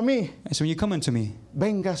vengas a mí, And so when you come unto me,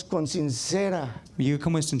 vengas con sincera you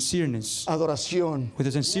come with sincereness, adoración with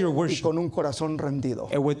a sincere y worship, con un corazón rendido.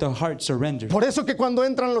 and with the heart surrendered. Por eso que cuando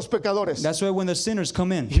entran los pecadores That's why when the sinners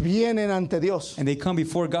come in y vienen ante Dios, and they come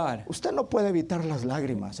before God, usted no puede evitar las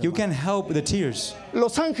lágrimas. you hermano. can't help the tears.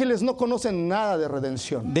 Los ángeles no conocen nada de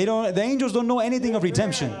redención. The angels don't know anything of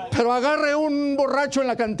redemption. Pero agarre un borracho en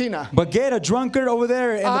la cantina, But get a drunkard over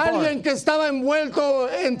there in the a bar. alguien que estaba envuelto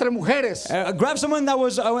entre mujeres, Grab someone that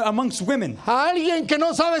was amongst women. a alguien que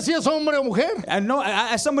no sabe si es hombre o mujer. And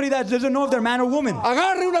as somebody that doesn't know if they're man or woman.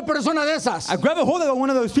 Agarre una persona de esas, Grab a hold of one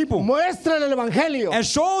of those people muéstrele el evangelio, and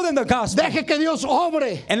show them the gospel. deje que Dios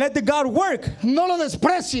obre, And let the God work. no lo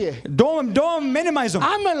desprecie, Don't minimize them.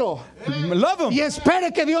 ámelo Love them. y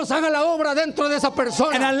espere que Dios haga la obra dentro de esa And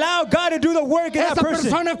persona. allow God to do the work in that Esa person.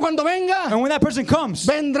 persona cuando venga, And when that person comes,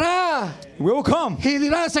 vendrá we will come y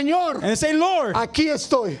dirá, Señor, and say, Lord, aquí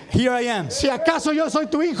estoy. here I am. Si acaso yo soy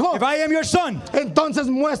tu hijo, If I am your son, entonces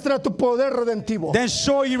muestra tu poder redentivo. then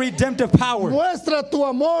show your redemptive power. Muestra tu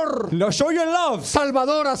amor Show your love,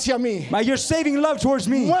 salvador hacia mí. your saving love towards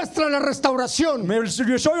me. Muestra la restauración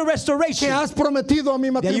Show your que restoration has prometido a mi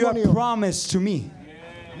that you have matrimonio, promised to me,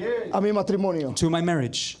 a mi matrimonio, to my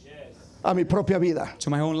marriage, a mi propia vida. to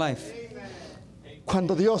my own life.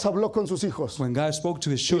 Cuando Dios habló con sus hijos When God spoke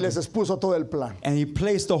to his y children les expuso todo el plan, and he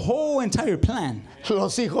placed the whole entire plan,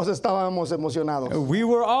 los hijos estábamos emocionados. we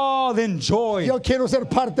were all in joy. Yo quiero ser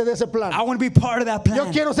parte de ese plan. I want to be part of that Yo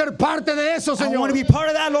plan. quiero ser parte de eso, I want Señor. to be part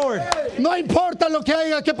of that, Lord. No importa lo que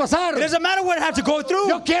haya que pasar. It doesn't matter what I have to go through.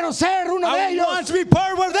 Yo quiero ser uno de I want ellos. to be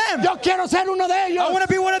part of them. Yo quiero ser uno de I want ellos. to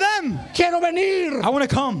be one of them. Quiero venir I want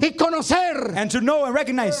to come y conocer and to know and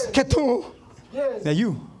recognize que tú that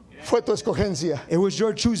you, fue tu escogencia. it was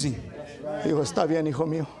your choosing. Digo, está bien, hijo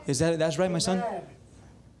mío. That's right, my son?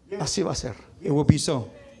 Así va a ser. It will be so.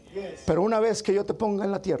 Pero una vez que yo te ponga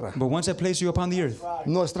en la tierra, But once I place you upon the earth,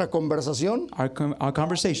 nuestra conversación our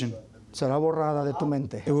conversation, será borrada de tu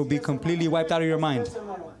mente. it will be completely wiped out of your mind.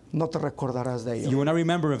 No te recordarás de ello. You will not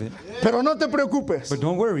remember of it. Pero no te preocupes, But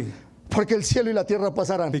don't worry, porque el cielo y la tierra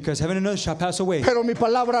pasarán, because heaven and earth shall pass away, pero mi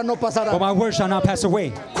palabra no but pasará. my word shall not pass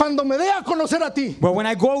away. Cuando me dé a conocer a ti, But when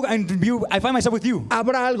I go and I find myself with you,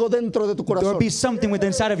 habrá algo dentro de tu there will corazón be something within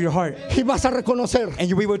inside of your heart, y vas a reconocer and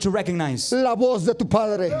you'll be able to recognize la voz de tu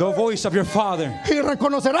Padre. the voice of your Father. Y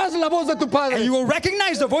reconocerás la voz de tu And Padre. you will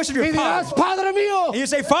recognize the voice of Y your dirás, Father. Padre mío, And you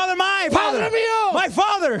say, Father, my Padre Father, mío, my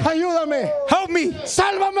Father, ayúdame, help me,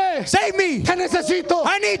 sálvame, save me, te necesito.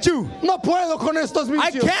 I need you. No puedo con estos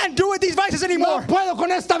I vicios. can't do with these vices No anymore. puedo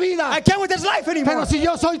con esta vida. I can't with this life Pero anymore. si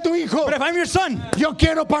yo soy tu hijo, But if I'm your son, yo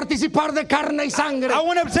quiero participar de carne y sangre. I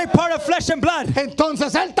want to take part of flesh and blood.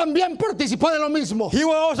 Entonces él también participó de lo mismo. He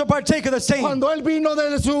will also partake of the same. Cuando él vino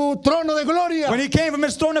de su trono de gloria, When he came from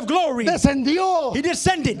his throne of glory, descendió he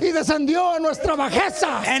descended. y descendió a nuestra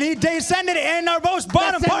bajeza. And he descended in our most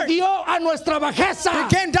bottom part. He Descendió a nuestra bajeza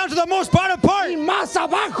came down to the most bottom part. y más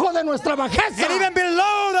abajo de nuestra bajeza. And even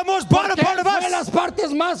below the most bottom Porque part él of fue a us. las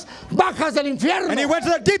partes más bajas del infierno. And he went to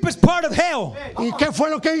the deepest part of hell. ¿Y qué fue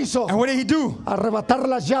lo que hizo? And what did he do? Arrebatar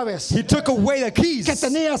las llaves He took away the keys que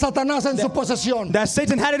tenía Satanás en su posesión. that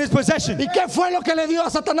Satan had in his possession. ¿Y qué fue lo que le dio a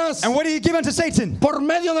Satanás? And what did he give unto Satan? Por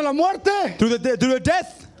medio de la muerte, Through the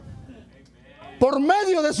death, por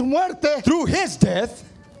medio de su muerte, through his death,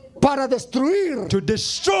 para destruir to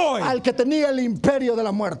destroy al que tenía el imperio de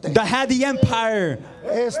la muerte. that had the empire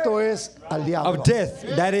Esto es al diablo. of death,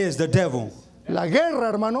 that is the devil. La guerra,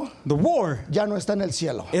 hermano, The war ya no está en el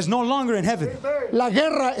cielo. is no longer in heaven. La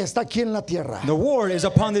guerra está aquí en la tierra. The war is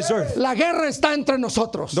upon this earth. La guerra está entre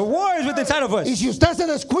nosotros. The war is within inside of Y us. si usted se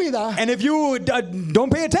descuida, And if you don't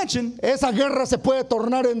pay attention, esa guerra se puede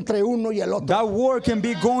tornar entre uno y el otro. that war can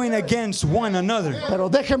be going against one another. Pero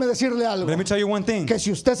déjeme decirle But algo, let me tell you one thing. que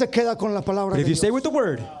si usted se queda con la palabra But de if you stay Dios, with the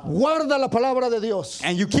word guarda la palabra de Dios,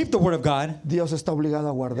 and you keep the word of God, Dios está obligado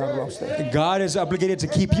a guardarlo a usted. God is obligated to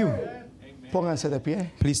keep you. Pónganse de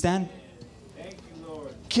pie. Please stand.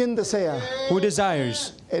 ¿Quién desea Who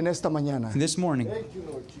desires en esta mañana this morning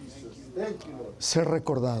ser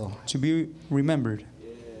recordado? to be remembered?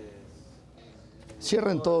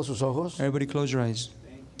 Cierren todos sus ojos. Everybody close your eyes.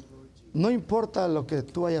 No importa lo que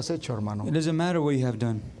tú hayas hecho, hermano It doesn't matter what you have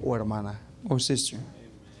done o hermana. or sister.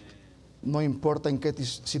 No importa en qué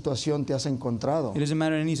situación te has encontrado It doesn't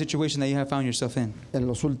matter any situation that you have found yourself in en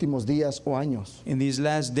los últimos días o años. in these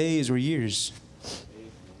last days or years.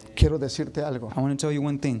 Quiero decirte algo, I want to tell you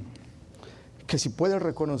one thing, que si puedes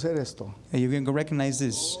reconocer esto, that you can recognize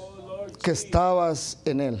this, que estabas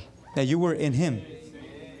en Él, that you were in him.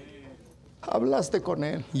 hablaste con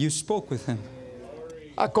Él, You spoke with him.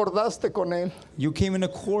 acordaste con Él, You came in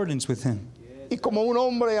accordance with him. y como un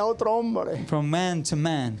hombre a otro hombre, From man to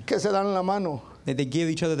man, que se dan la mano that they give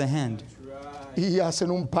each other the hand y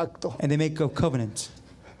hacen un pacto. and they make a covenant.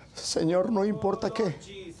 Señor, no importa qué,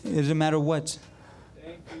 It doesn't matter what.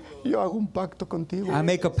 yo hago un pacto contigo. I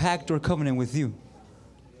make a pact or covenant with you.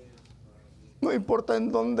 No importa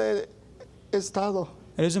en dónde he estado,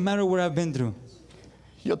 It doesn't matter what I've been through.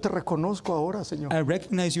 yo te reconozco ahora, Señor. I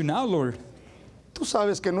recognize you now, Lord. Tú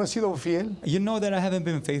sabes que no he sido fiel You know that I haven't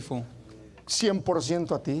been faithful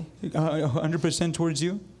 100% a ti. 100% towards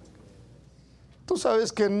you. Tú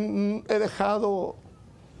sabes que he dejado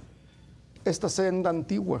esta senda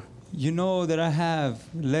antigua. You know that I have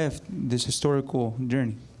left this historical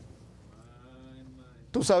journey.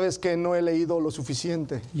 Tú sabes que no he leído lo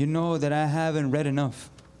suficiente. You know that I haven't read enough.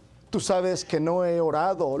 Tú sabes que no he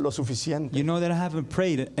orado lo suficiente. You know that I haven't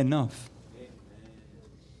prayed enough.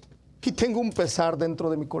 Y tengo un pesar dentro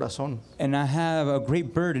de mi corazón. And I have a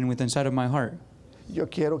great burden within inside of my heart. Yo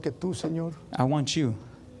quiero que tú, Señor, I want you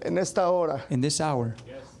en esta hora in this hour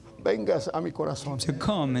vengas a mi corazón. to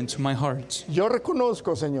come into my heart. Yo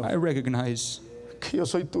reconozco, Señor, I recognize que yo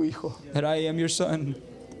soy tu hijo that I am your son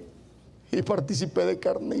y participé de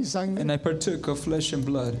carne y sangre. and I partook of flesh and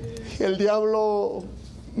blood. Y el diablo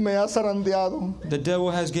me ha zarandeado, The devil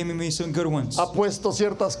has given me some good ones, ha puesto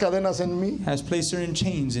ciertas cadenas en mí. has placed certain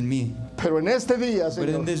chains in me. Pero en este día, But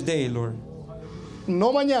in Señor, this day, Lord,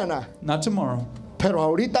 no mañana, not tomorrow, pero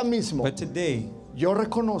ahorita mismo, but today, yo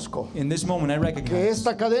reconozco in this moment, I que recognize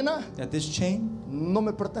esta cadena that this chain no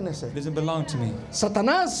me pertenece. doesn't belong to me.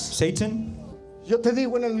 Satanás, Satan, yo te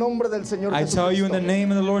digo en el nombre del Señor I tell you in the Jesucristo,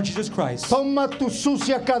 name of the Lord Jesus Christ, toma tu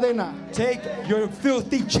sucia cadena. take your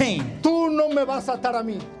filthy chain. Tú no me vas a atar a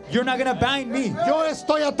mí. You're not going to bind me. Yo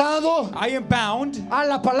estoy atado I am bound a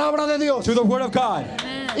la palabra de Dios. to the word of God.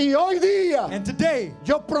 Y hoy día And today,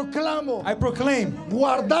 yo proclamo I proclaim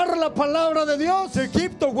guardar la palabra de Dios, to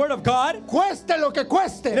keep the word of God. cueste lo que It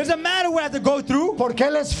cueste, doesn't matter what I have to go through, porque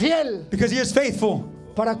Él es fiel because he is faithful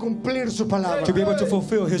para cumplir su palabra. to be able to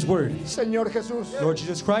fulfill his word. Señor Jesús, Lord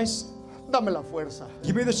Jesus Christ, dame la fuerza,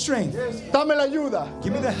 give me the strength, dame la ayuda.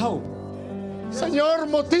 give me the help. Señor,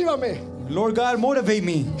 motívame. Lord God, motivate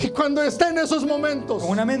me. Y cuando esté en esos momentos,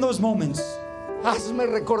 When I'm in those moments, hazme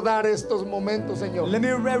recordar estos momentos, Señor. let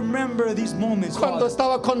me remember these moments, Cuando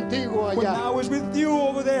Father, estaba contigo when allá, I was with you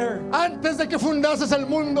over there, antes de que fundases el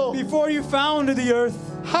mundo, before you founded the earth,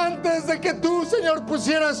 antes de que tú, Señor,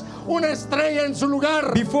 pusieras una estrella en su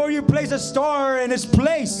lugar before you placed a star in its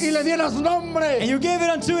place, y le dieras and nombre. you gave it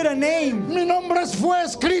unto it a name. Mi nombre fue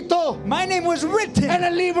escrito My name was written en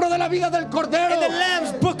el libro de la vida del in Cordero the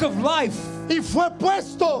Lamb's book of life y fue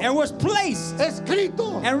puesto, and was placed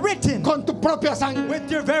escrito and written con tu propia sangre,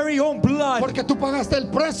 with your very own blood, porque tú pagaste el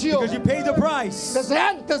precio because you paid the price desde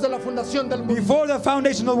antes de la fundación del mundo. before the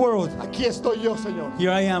foundation of the world. Aquí estoy yo, Señor,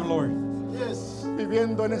 Here I am, Lord,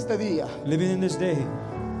 viviendo en este día. living in this day.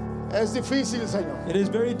 Es difícil, Señor, It is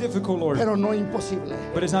very difficult, Lord, pero no imposible,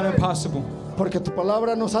 but it's not impossible, porque tu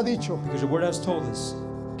palabra nos ha dicho because your word has told us,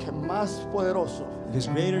 que más poderoso because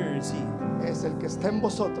greater is he es el que está en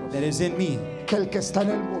vosotros that is in me que el que está en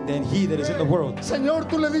el mundo. than he that is in the world. Señor,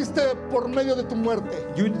 tú le diste por medio de tu muerte,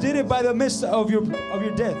 You did it by the midst of your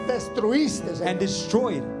death destruiste, Señor, and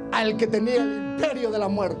destroyed al que tenía el imperio de la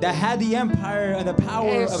muerte. that had the empire and the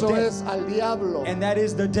power of Eso death, es al diablo. and that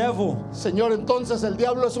is the devil. Señor, entonces el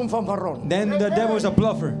diablo es un fanfarrón. Then the devil is a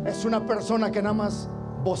bluffer. Es una persona que nada más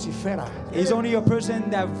vocifera. He's only a person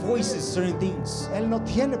that voices certain things. Él no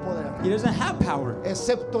tiene poder, He doesn't have power.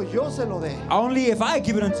 excepto yo se lo dé. Only if I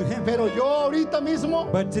give it unto him. Pero yo ahorita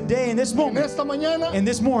mismo, But today, in this en moment, esta mañana, in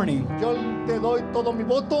this morning, yo te doy todo mi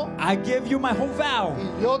voto I give you my whole vow.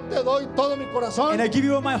 y yo te doy todo mi corazón And I give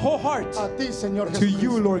you my whole heart a ti, Señor to you,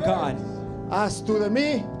 Jesucristo. Lord God. Haz tú de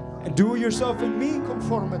mí And do yourself in me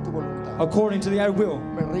conforme a tu voluntad. according to thy will.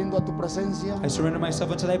 Me rindo a tu presencia I surrender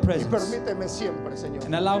myself unto thy y presence. permíteme siempre, Señor,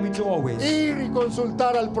 And allow me to always ir y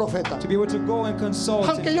consultar al profeta. to be able to go and consult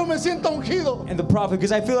Aunque yo me sienta ungido and the prophet,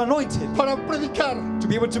 because I feel anointed para predicar, to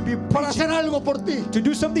be able to be para preaching, hacer algo por ti, to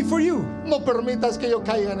do something for you. no permitas que yo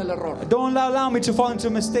caiga en el error. Don't allow me to fall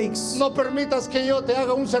into mistakes. No permitas que yo te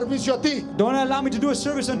haga un servicio a ti Don't allow me to do a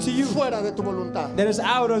service unto you fuera de tu voluntad. that is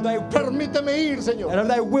out of thy Permíteme ir, out Señor, of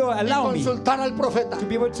thy will. y Allow me consultar al profeta to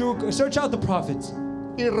be able to search out the prophets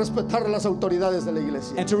y respetar las autoridades de la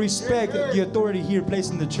iglesia. and to respect the authority here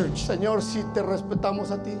placed in the church. Señor, si te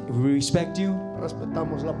respetamos a ti, If we respect you,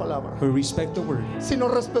 respetamos la palabra. we respect the word. Si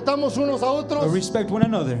nos respetamos unos a We otros, respect one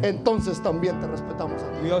another. entonces también te respetamos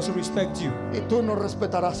a ti. We also respect you, Y tú nos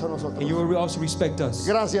respetarás a nosotros. and you will also respect us.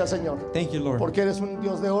 Gracias, Señor, Thank you, Lord, porque eres un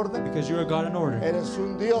Dios de orden. because you're a God in order. Eres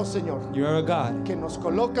un Dios, Señor, You are a God que nos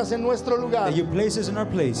colocas en nuestro lugar that you place us in our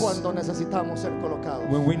place cuando necesitamos ser colocados.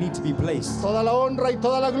 when we need to be placed. Toda la honra y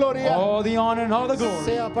toda la gloria All the honor and all the glory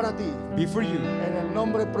sea para ti, be for you. en el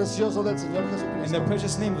nombre precioso del Señor In Jesucristo. the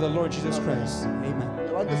precious name of the Lord Jesus Christ. Amen.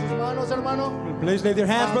 Levante sus manos, hermano. Please lay your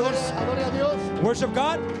hands, Adore, brothers. adore a Dios. Worship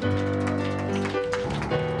God.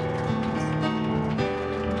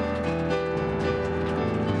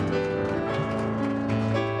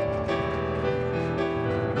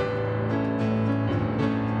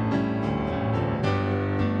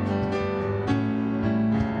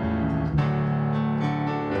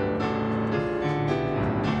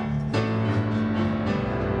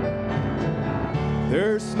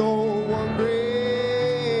 There's no one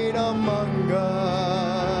great among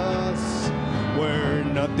us. We're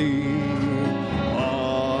nothing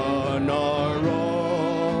on our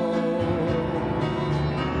own.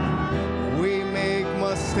 We make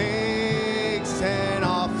mistakes and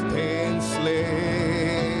often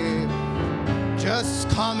slip. Just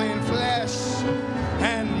common flesh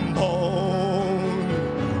and bone.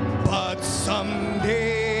 But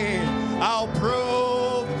someday I'll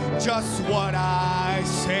prove just what I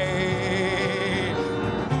say.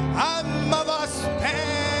 I'm of a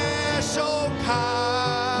special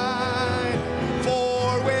kind,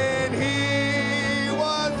 for when he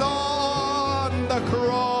was on the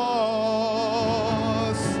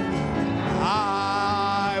cross,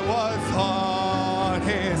 I was on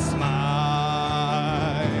his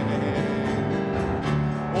mind.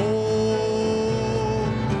 Oh,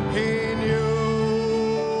 he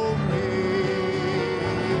knew me,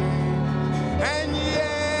 and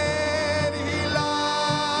yet he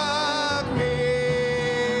loved me.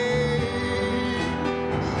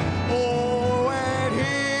 Oh, and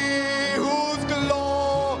he whose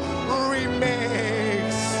glory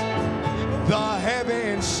makes the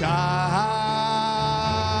heavens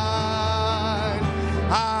shine.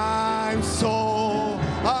 I'm so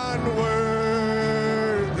unworthy.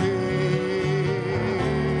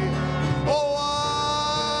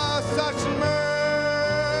 Oh, such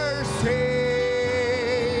mercy.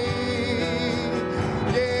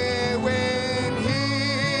 Yeah, when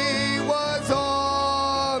he was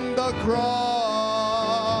on the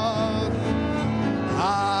cross, I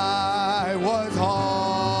was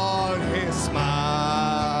on his mind.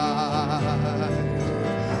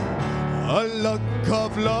 A look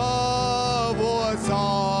of love was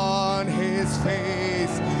on his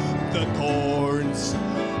face, the thorns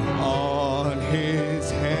on his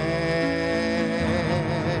head.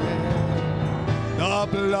 The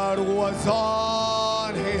blood was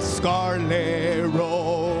on his scarlet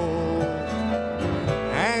robe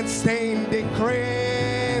and stained in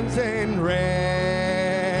crimson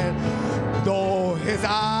red. Though his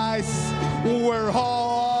eyes were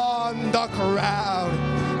on the crowd,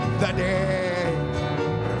 the dead,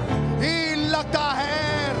 he looked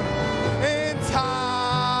ahead in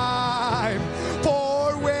time.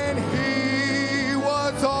 For when he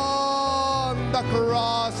was on the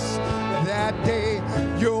cross that day,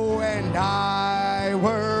 you and I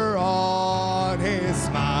were on his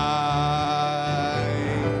mind.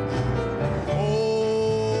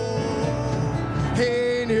 Oh,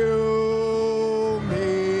 he knew me,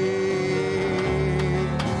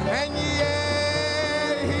 and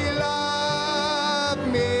yet he loved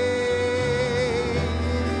me.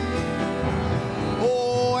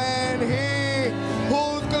 Oh, and he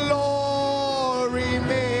whose glory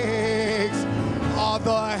makes of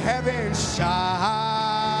the heavens shine.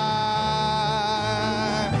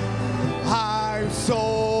 I'm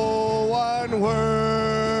so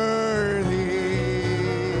unworthy.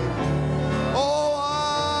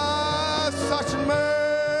 Oh, such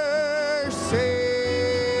mercy.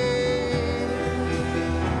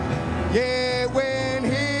 Yeah, when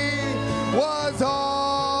he was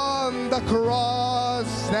on the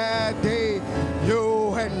cross that day,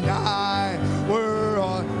 you and I were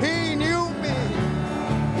on. He knew me.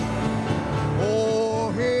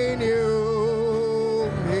 Oh, he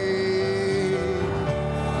knew me.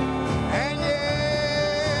 And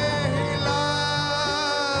yeah, he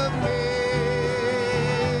loved me.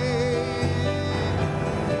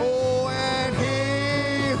 Oh, and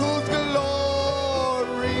he whose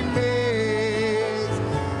glory makes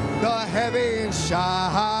the heavens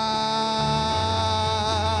shine.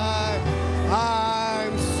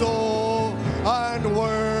 I'm so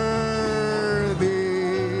unworthy.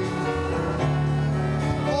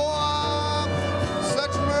 Oh,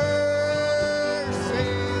 such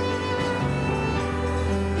mercy.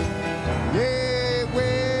 Yeah,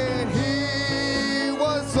 when he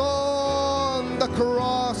was on the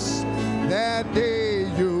cross that day,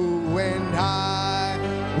 you and I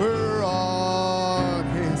were on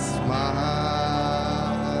his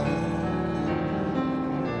mind.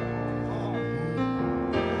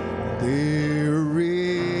 There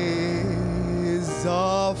is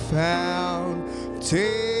a fountain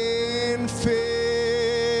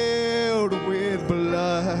filled with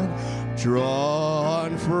blood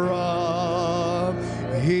drawn from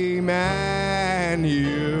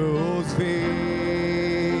Emmanuel's veins,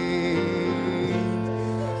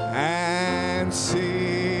 and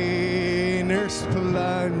sinners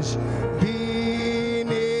plunge beneath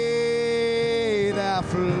that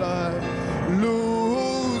flood,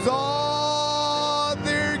 lose all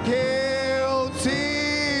their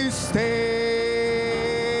guilty stains,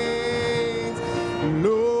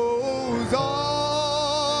 lose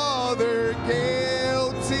all their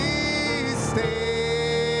guilty stains,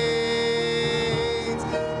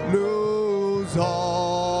 lose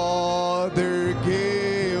all their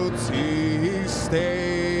guilty stains,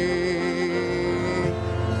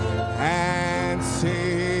 and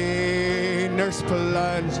sinners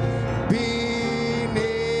plunge beneath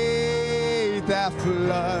that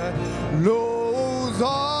flood, lose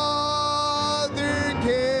all their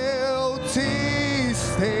guilty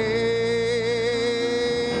stains.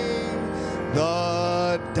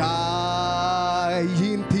 The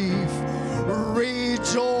dying thief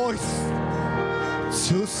rejoiced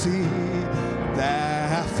to see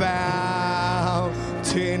that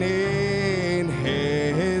fountain in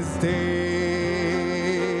his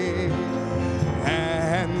day.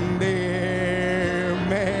 And there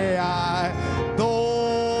may I,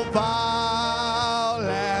 though vile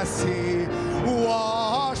as he,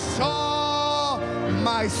 wash all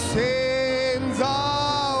my sins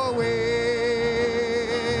away,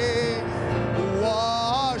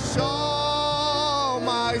 wash all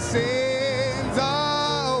my sins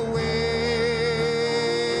away,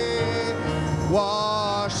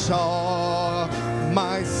 wash all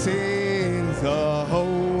my sins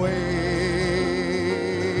away.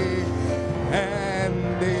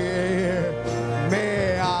 And there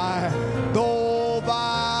may I, though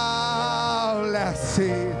vile as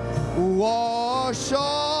sin, wash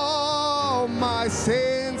all my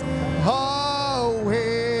sins away.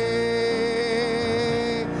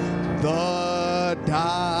 The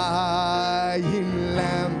dying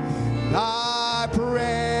lamb, thy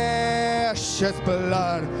precious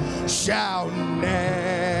blood shall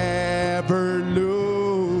never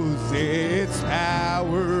lose its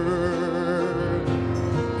power,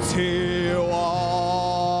 till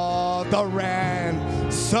all the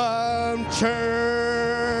ransomed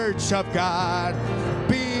church of God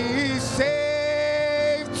be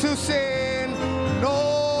saved to sin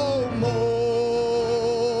no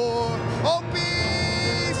more. Oh,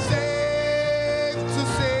 be saved to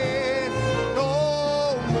sin no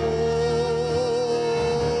more.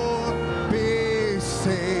 Be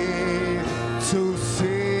saved to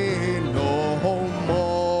sin no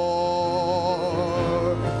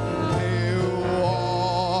more. Till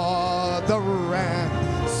all the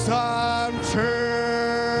ransomed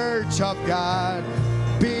church of God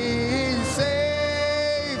be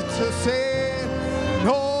saved to sin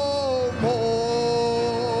no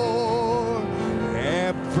more.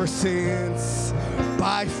 Ever since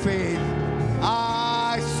by faith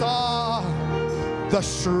I saw the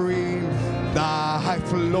stream thy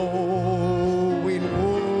flowing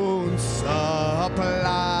wounds supply.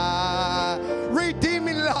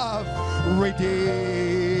 Redeeming love,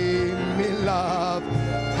 redeeming love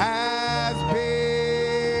has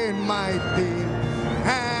been my theme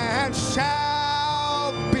and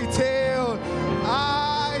shall be till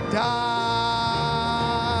I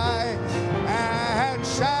die, and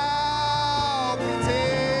shall be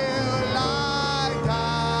till I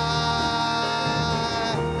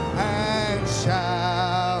die, and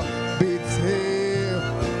shall be till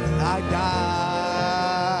I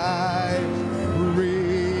die.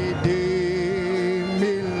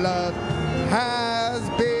 Redeeming love has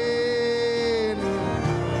been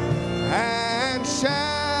and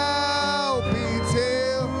shall be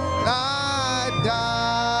till I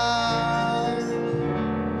die.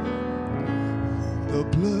 The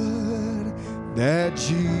blood that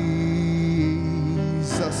Jesus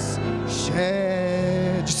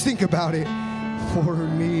shed, just think about it, for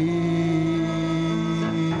me.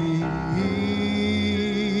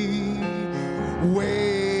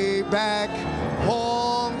 Way back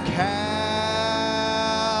on Calvary,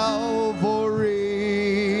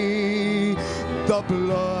 the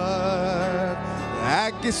blood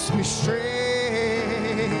that gives me strength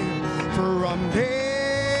from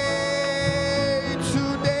day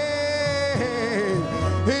to day.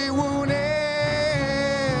 It will never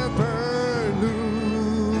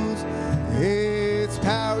lose its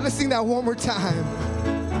power. Let's sing that one more time.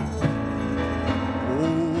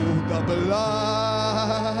 Oh, the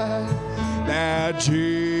blood that Jesus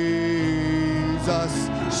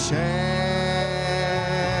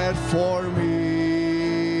shed for me.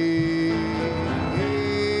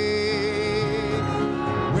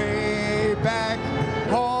 Way back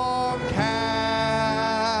on Calvary,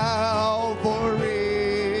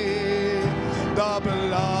 the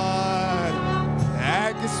blood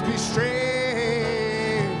that gives me strength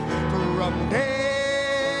from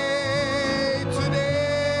day to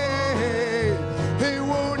day. It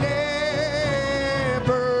will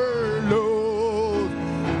never lose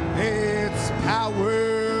its power.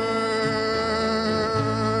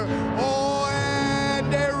 Oh,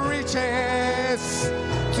 and it reaches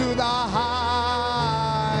to the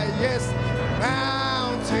highest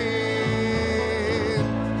mountain,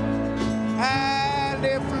 and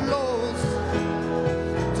it flows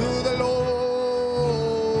to the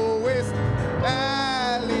lowest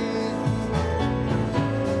valley.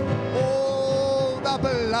 Oh, the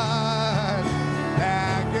blood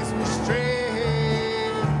that gives me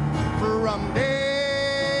strength from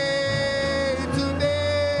day to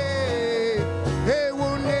day. It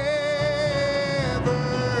will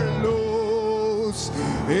never lose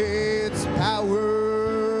its power.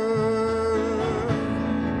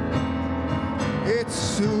 It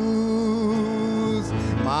soothes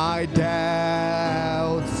my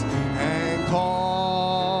doubts and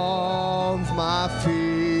calms my fears,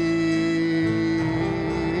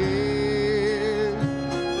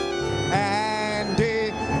 and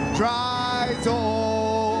it dries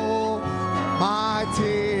all my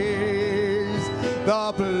tears.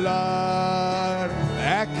 The blood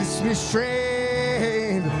that gives me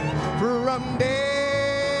strength from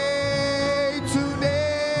day to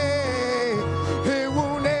day. It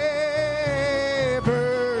will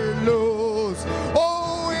never lose,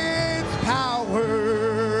 oh, its power.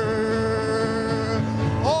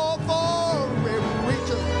 Oh, for it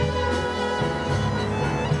reaches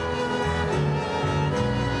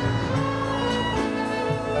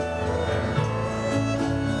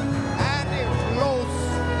and it flows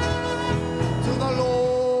to the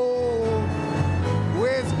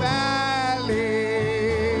lowest valleys.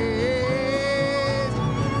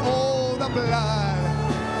 Oh, the blood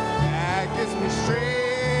that gives me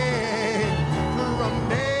strength from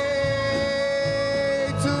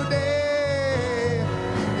day to day.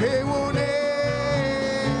 It will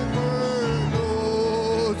never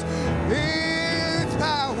lose its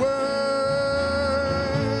power,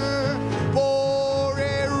 for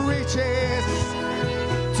it reaches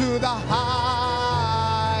to the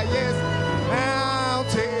highest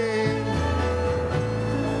mountain,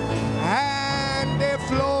 and it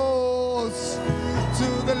flows to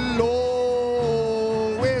the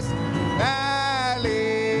lowest valleys.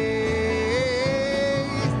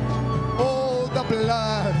 Oh, the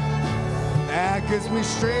blood that gives me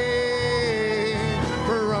strength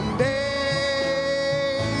from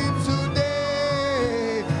day to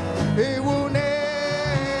day. It will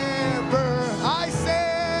never, I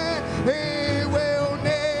said, it will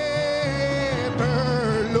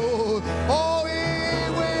never lose. Oh, it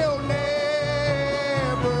will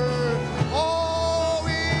never, oh,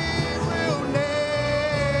 it will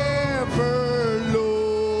never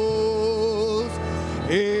lose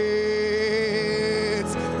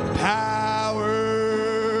its power.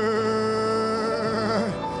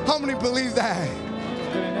 How many believe that?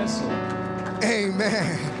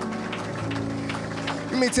 Amen.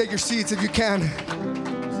 You may take your seats if you can.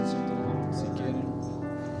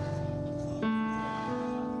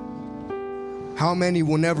 How many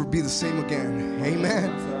will never be the same again?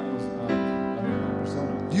 Amen.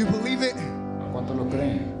 Do you believe it? ¿Cuánto lo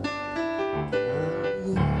creen?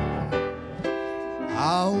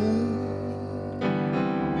 I'll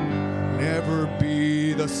never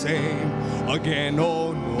be the same again.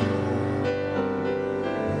 Oh no.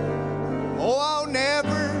 Oh, I'll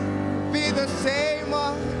never be the same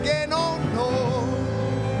again. Oh no.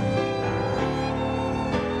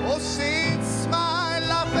 Oh, since my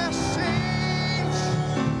life has changed,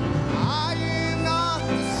 I am not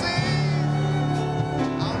the same.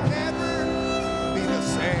 I'll never be the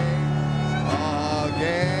same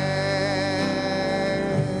again.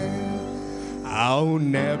 I'll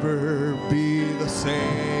never be the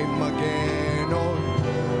same again. Oh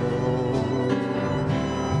no.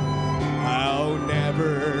 I'll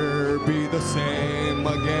never be the same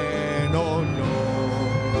again. Oh no.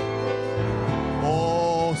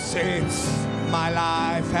 Oh, since my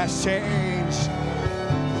life has changed,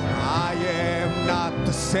 I am not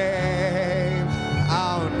the same.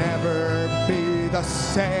 I'll never be the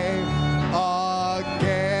same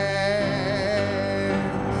again.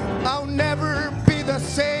 I'll never be the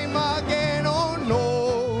same again. Oh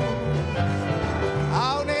no.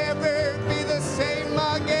 I'll never be the same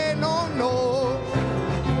again. Oh no.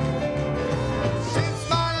 Since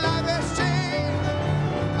my life has changed,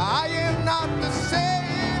 I am not the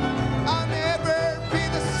same. I'll never be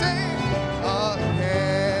the same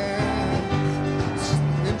again.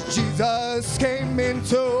 Since Jesus came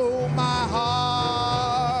into my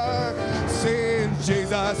heart, since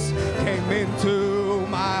Jesus came into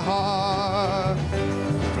my heart,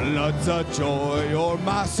 floods of joy o'er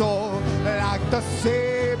my soul like the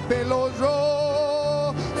sea billows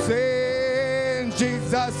roll. Since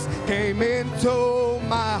Jesus came into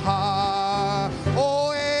my heart,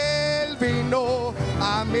 oh, Él vino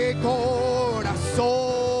a mi corazón.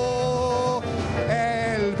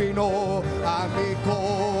 Él vino a mi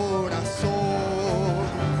corazón.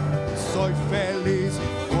 Soy feliz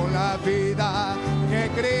con la vida que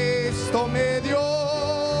Cristo me dio.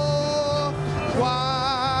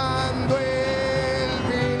 Cuando Él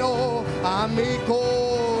vino a mi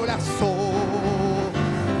corazón,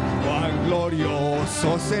 cuán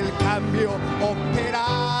glorioso es el cambio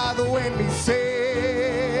operado en mi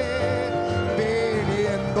ser,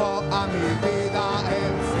 viniendo a mi vida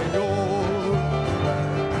el Señor.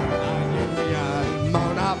 Hay en mi alma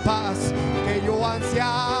una paz que yo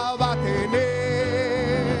ansiaba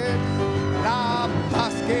tener, la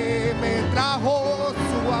paz que me trajo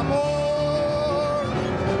su amor.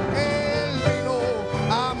 Él vino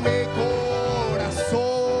a mi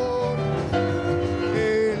corazón.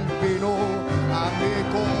 Él vino a mi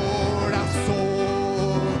corazón.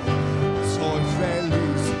 Soy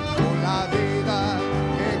feliz con la vida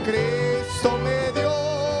que Cristo me dio.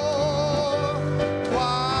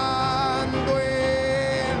 Cuando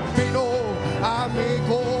Él vino a mi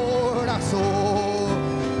corazón.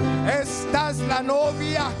 Esta es la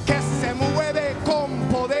novia que se mueve con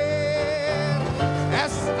poder.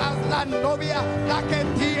 Esta es la novia la que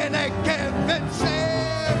tiene que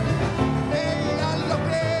vencer. Ella lo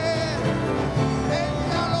cree,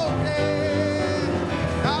 ella lo cree.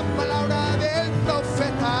 La palabra del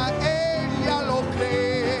profeta, ella lo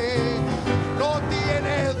cree. No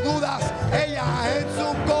tiene dudas, ella en su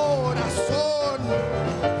corazón.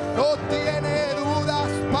 No tiene dudas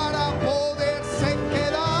para poderse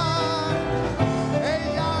quedar.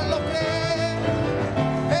 Ella lo cree,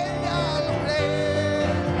 ella lo cree.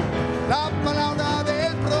 La palabra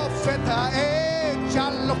del profeta, ella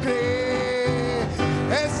lo cree.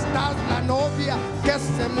 Esta es la novia que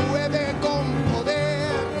se mueve con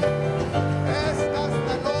poder. Esta es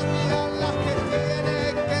la novia la que tiene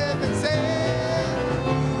que vencer.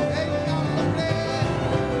 Ella lo cree,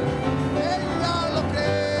 ella lo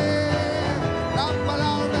cree. La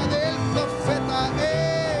palabra del profeta,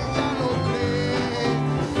 ella lo cree.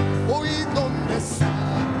 Hoy, ¿dónde está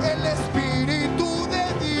el Espíritu de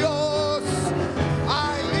Dios?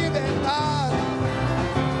 Hay libertad,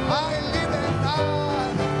 hay libertad.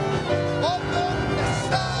 Oh, ¿dónde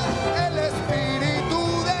está el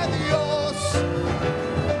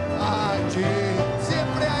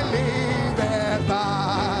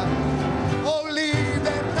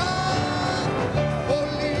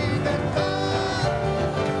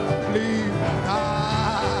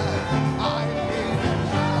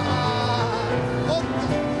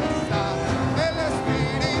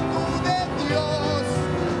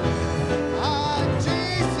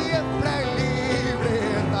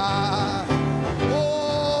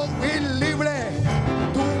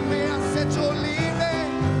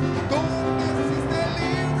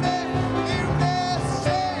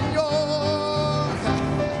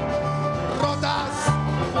rotas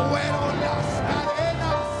fueron las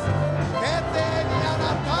cadenas que tenían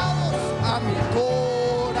atados a mi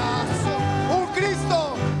corazón.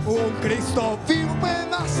 Un Cristo vivo puede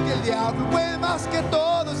más que el diablo, puede más que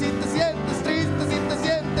todo. Si te sientes triste, si te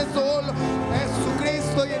sientes solo,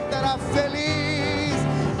 Jesucristo y Él te hará feliz.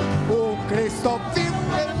 Un Cristo vivo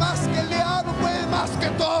puede más que el diablo, puede más que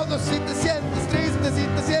todo. Si te sientes triste, si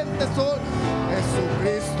te sientes solo,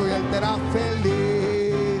 Jesucristo y Él te hará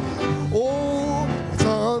feliz. Oh, it's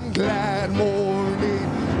a glad morning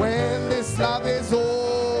when this love is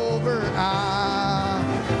over.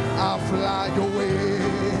 I'll fly away,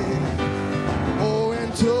 oh,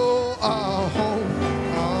 into a home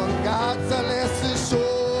on God's celestial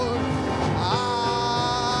shore.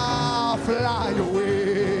 I'll fly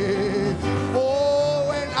away,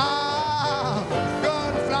 oh, and I'm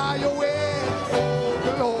gonna fly away, oh,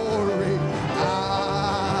 glory.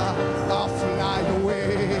 I'll fly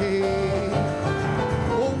away,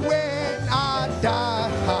 oh, when I die,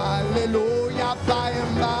 hallelujah, by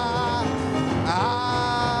and by.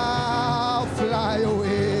 I'll fly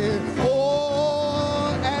away,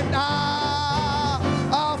 oh, and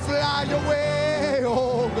I'll fly away,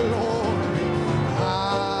 oh, glory.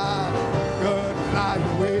 I'm gonna fly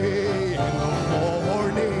away in the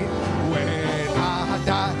morning when I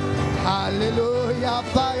die, hallelujah,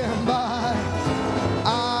 by and by.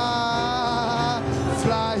 I'll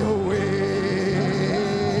fly away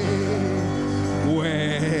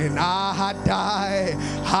when I die,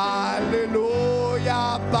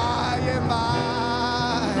 hallelujah, by and by.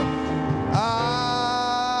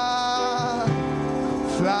 I'll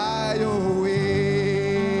fly away.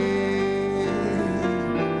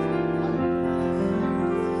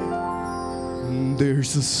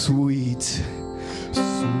 There's a sweet,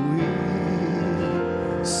 sweet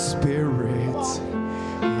spirit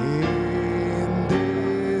in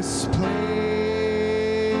this place.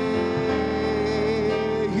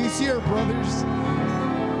 He's here, brothers.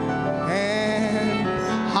 And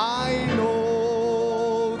I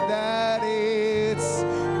know that it's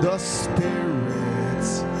the Spirit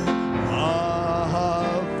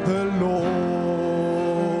of the Lord.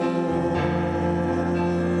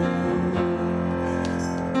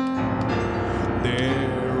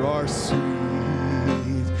 There are sweet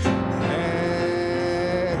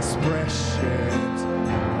expressions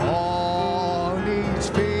on each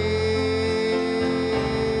face,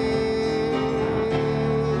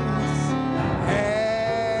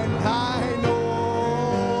 and I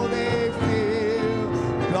know they feel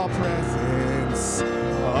the presence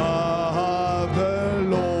of the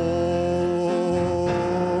Lord.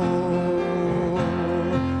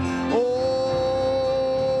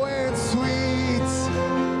 Oh, and sweet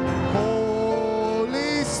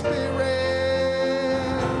Holy Spirit,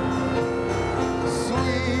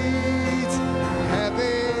 sweet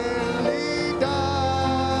heavenly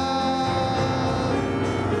dove,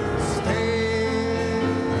 stay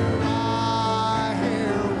right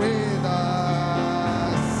here with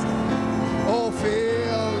us, oh,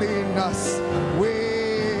 filling us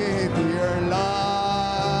with your love.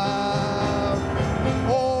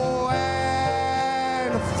 Oh,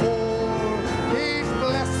 and for His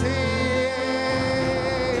blessing,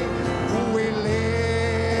 we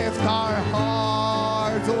lift our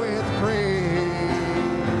hearts with praise.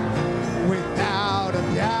 Without a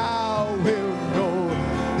doubt, we'll know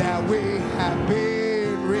that we have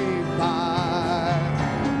been revived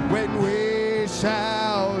when we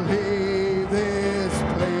shall leave this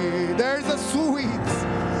place. There's a sweet,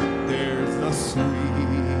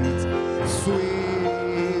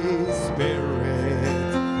 sweet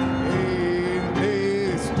spirit in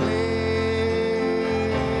this place,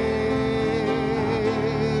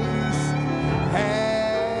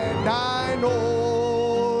 and I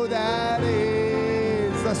know that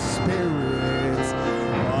is the Spirit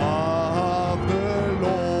of the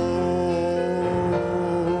Lord.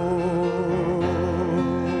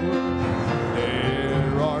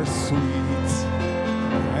 There are sweet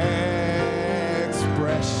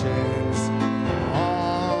expressions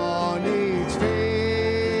on each face,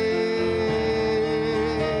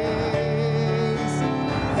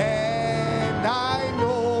 and I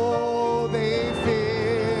know they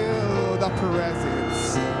feel the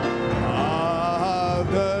presence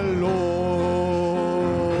of the Lord.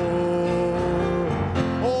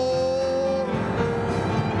 Oh,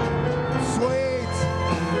 sweet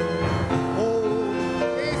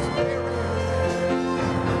Holy Spirit,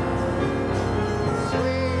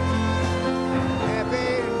 sweet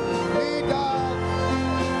heavenly dove,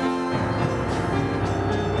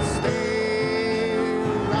 stay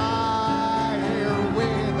right here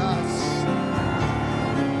with us,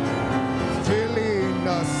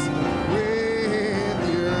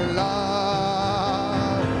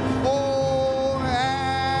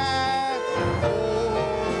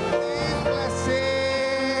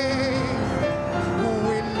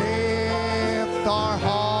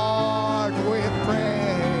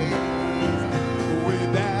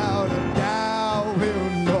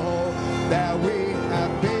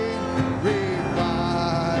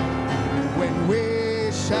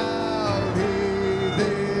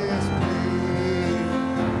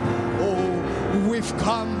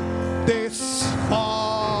 this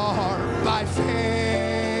far by faith.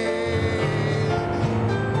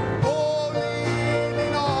 Oh,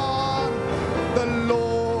 leaning on the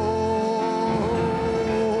Lord,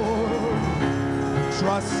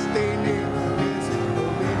 trusting in His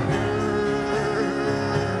holy word.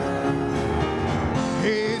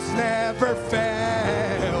 He's never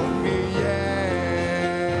failed me yet.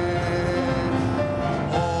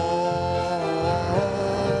 Oh,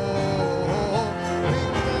 we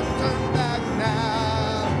can turn back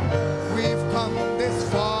now. We've come this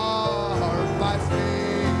far by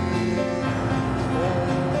faith. Oh,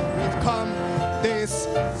 we've come this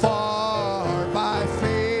far by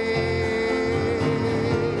faith.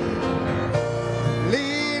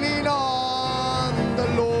 Leaning on the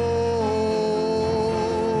Lord,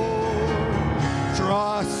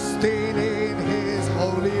 trusting in His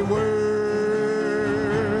holy word.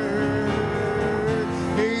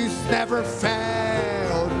 He's never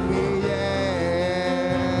failed me yet.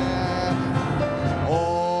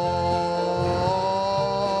 Oh,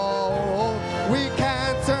 we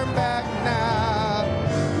can't turn back now.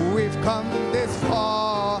 We've come this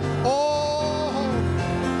far. Oh,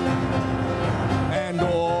 and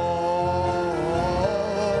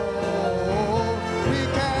we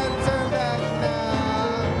can't turn back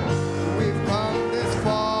now. We've come this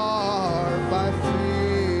far by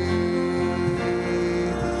faith,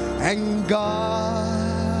 and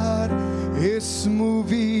God is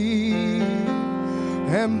moving,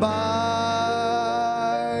 and by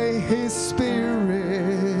His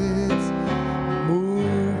Spirit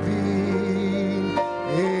moving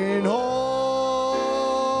in all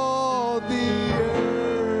the earth.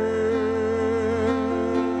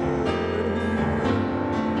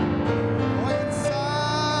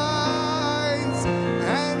 Signs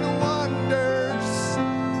and wonders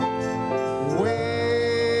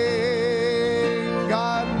when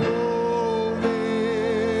God moving,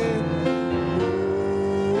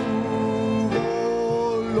 move,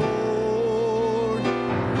 oh Lord,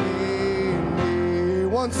 in me.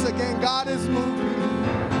 Once again, God is moving.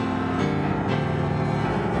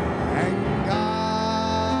 And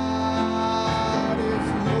God is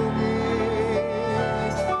moving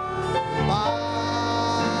by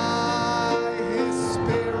His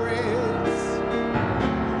Spirit,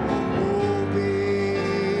 moving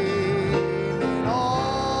in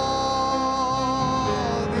all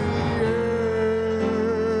the earth.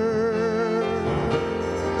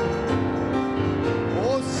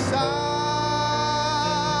 Oh, signs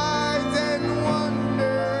and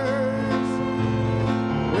wonders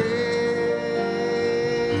when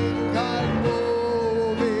God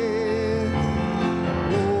moving,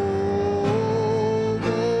 move,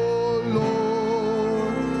 oh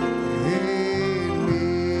Lord, in me.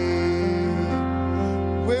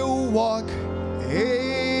 We'll walk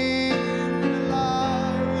in the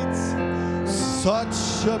light, such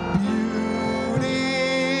a beautiful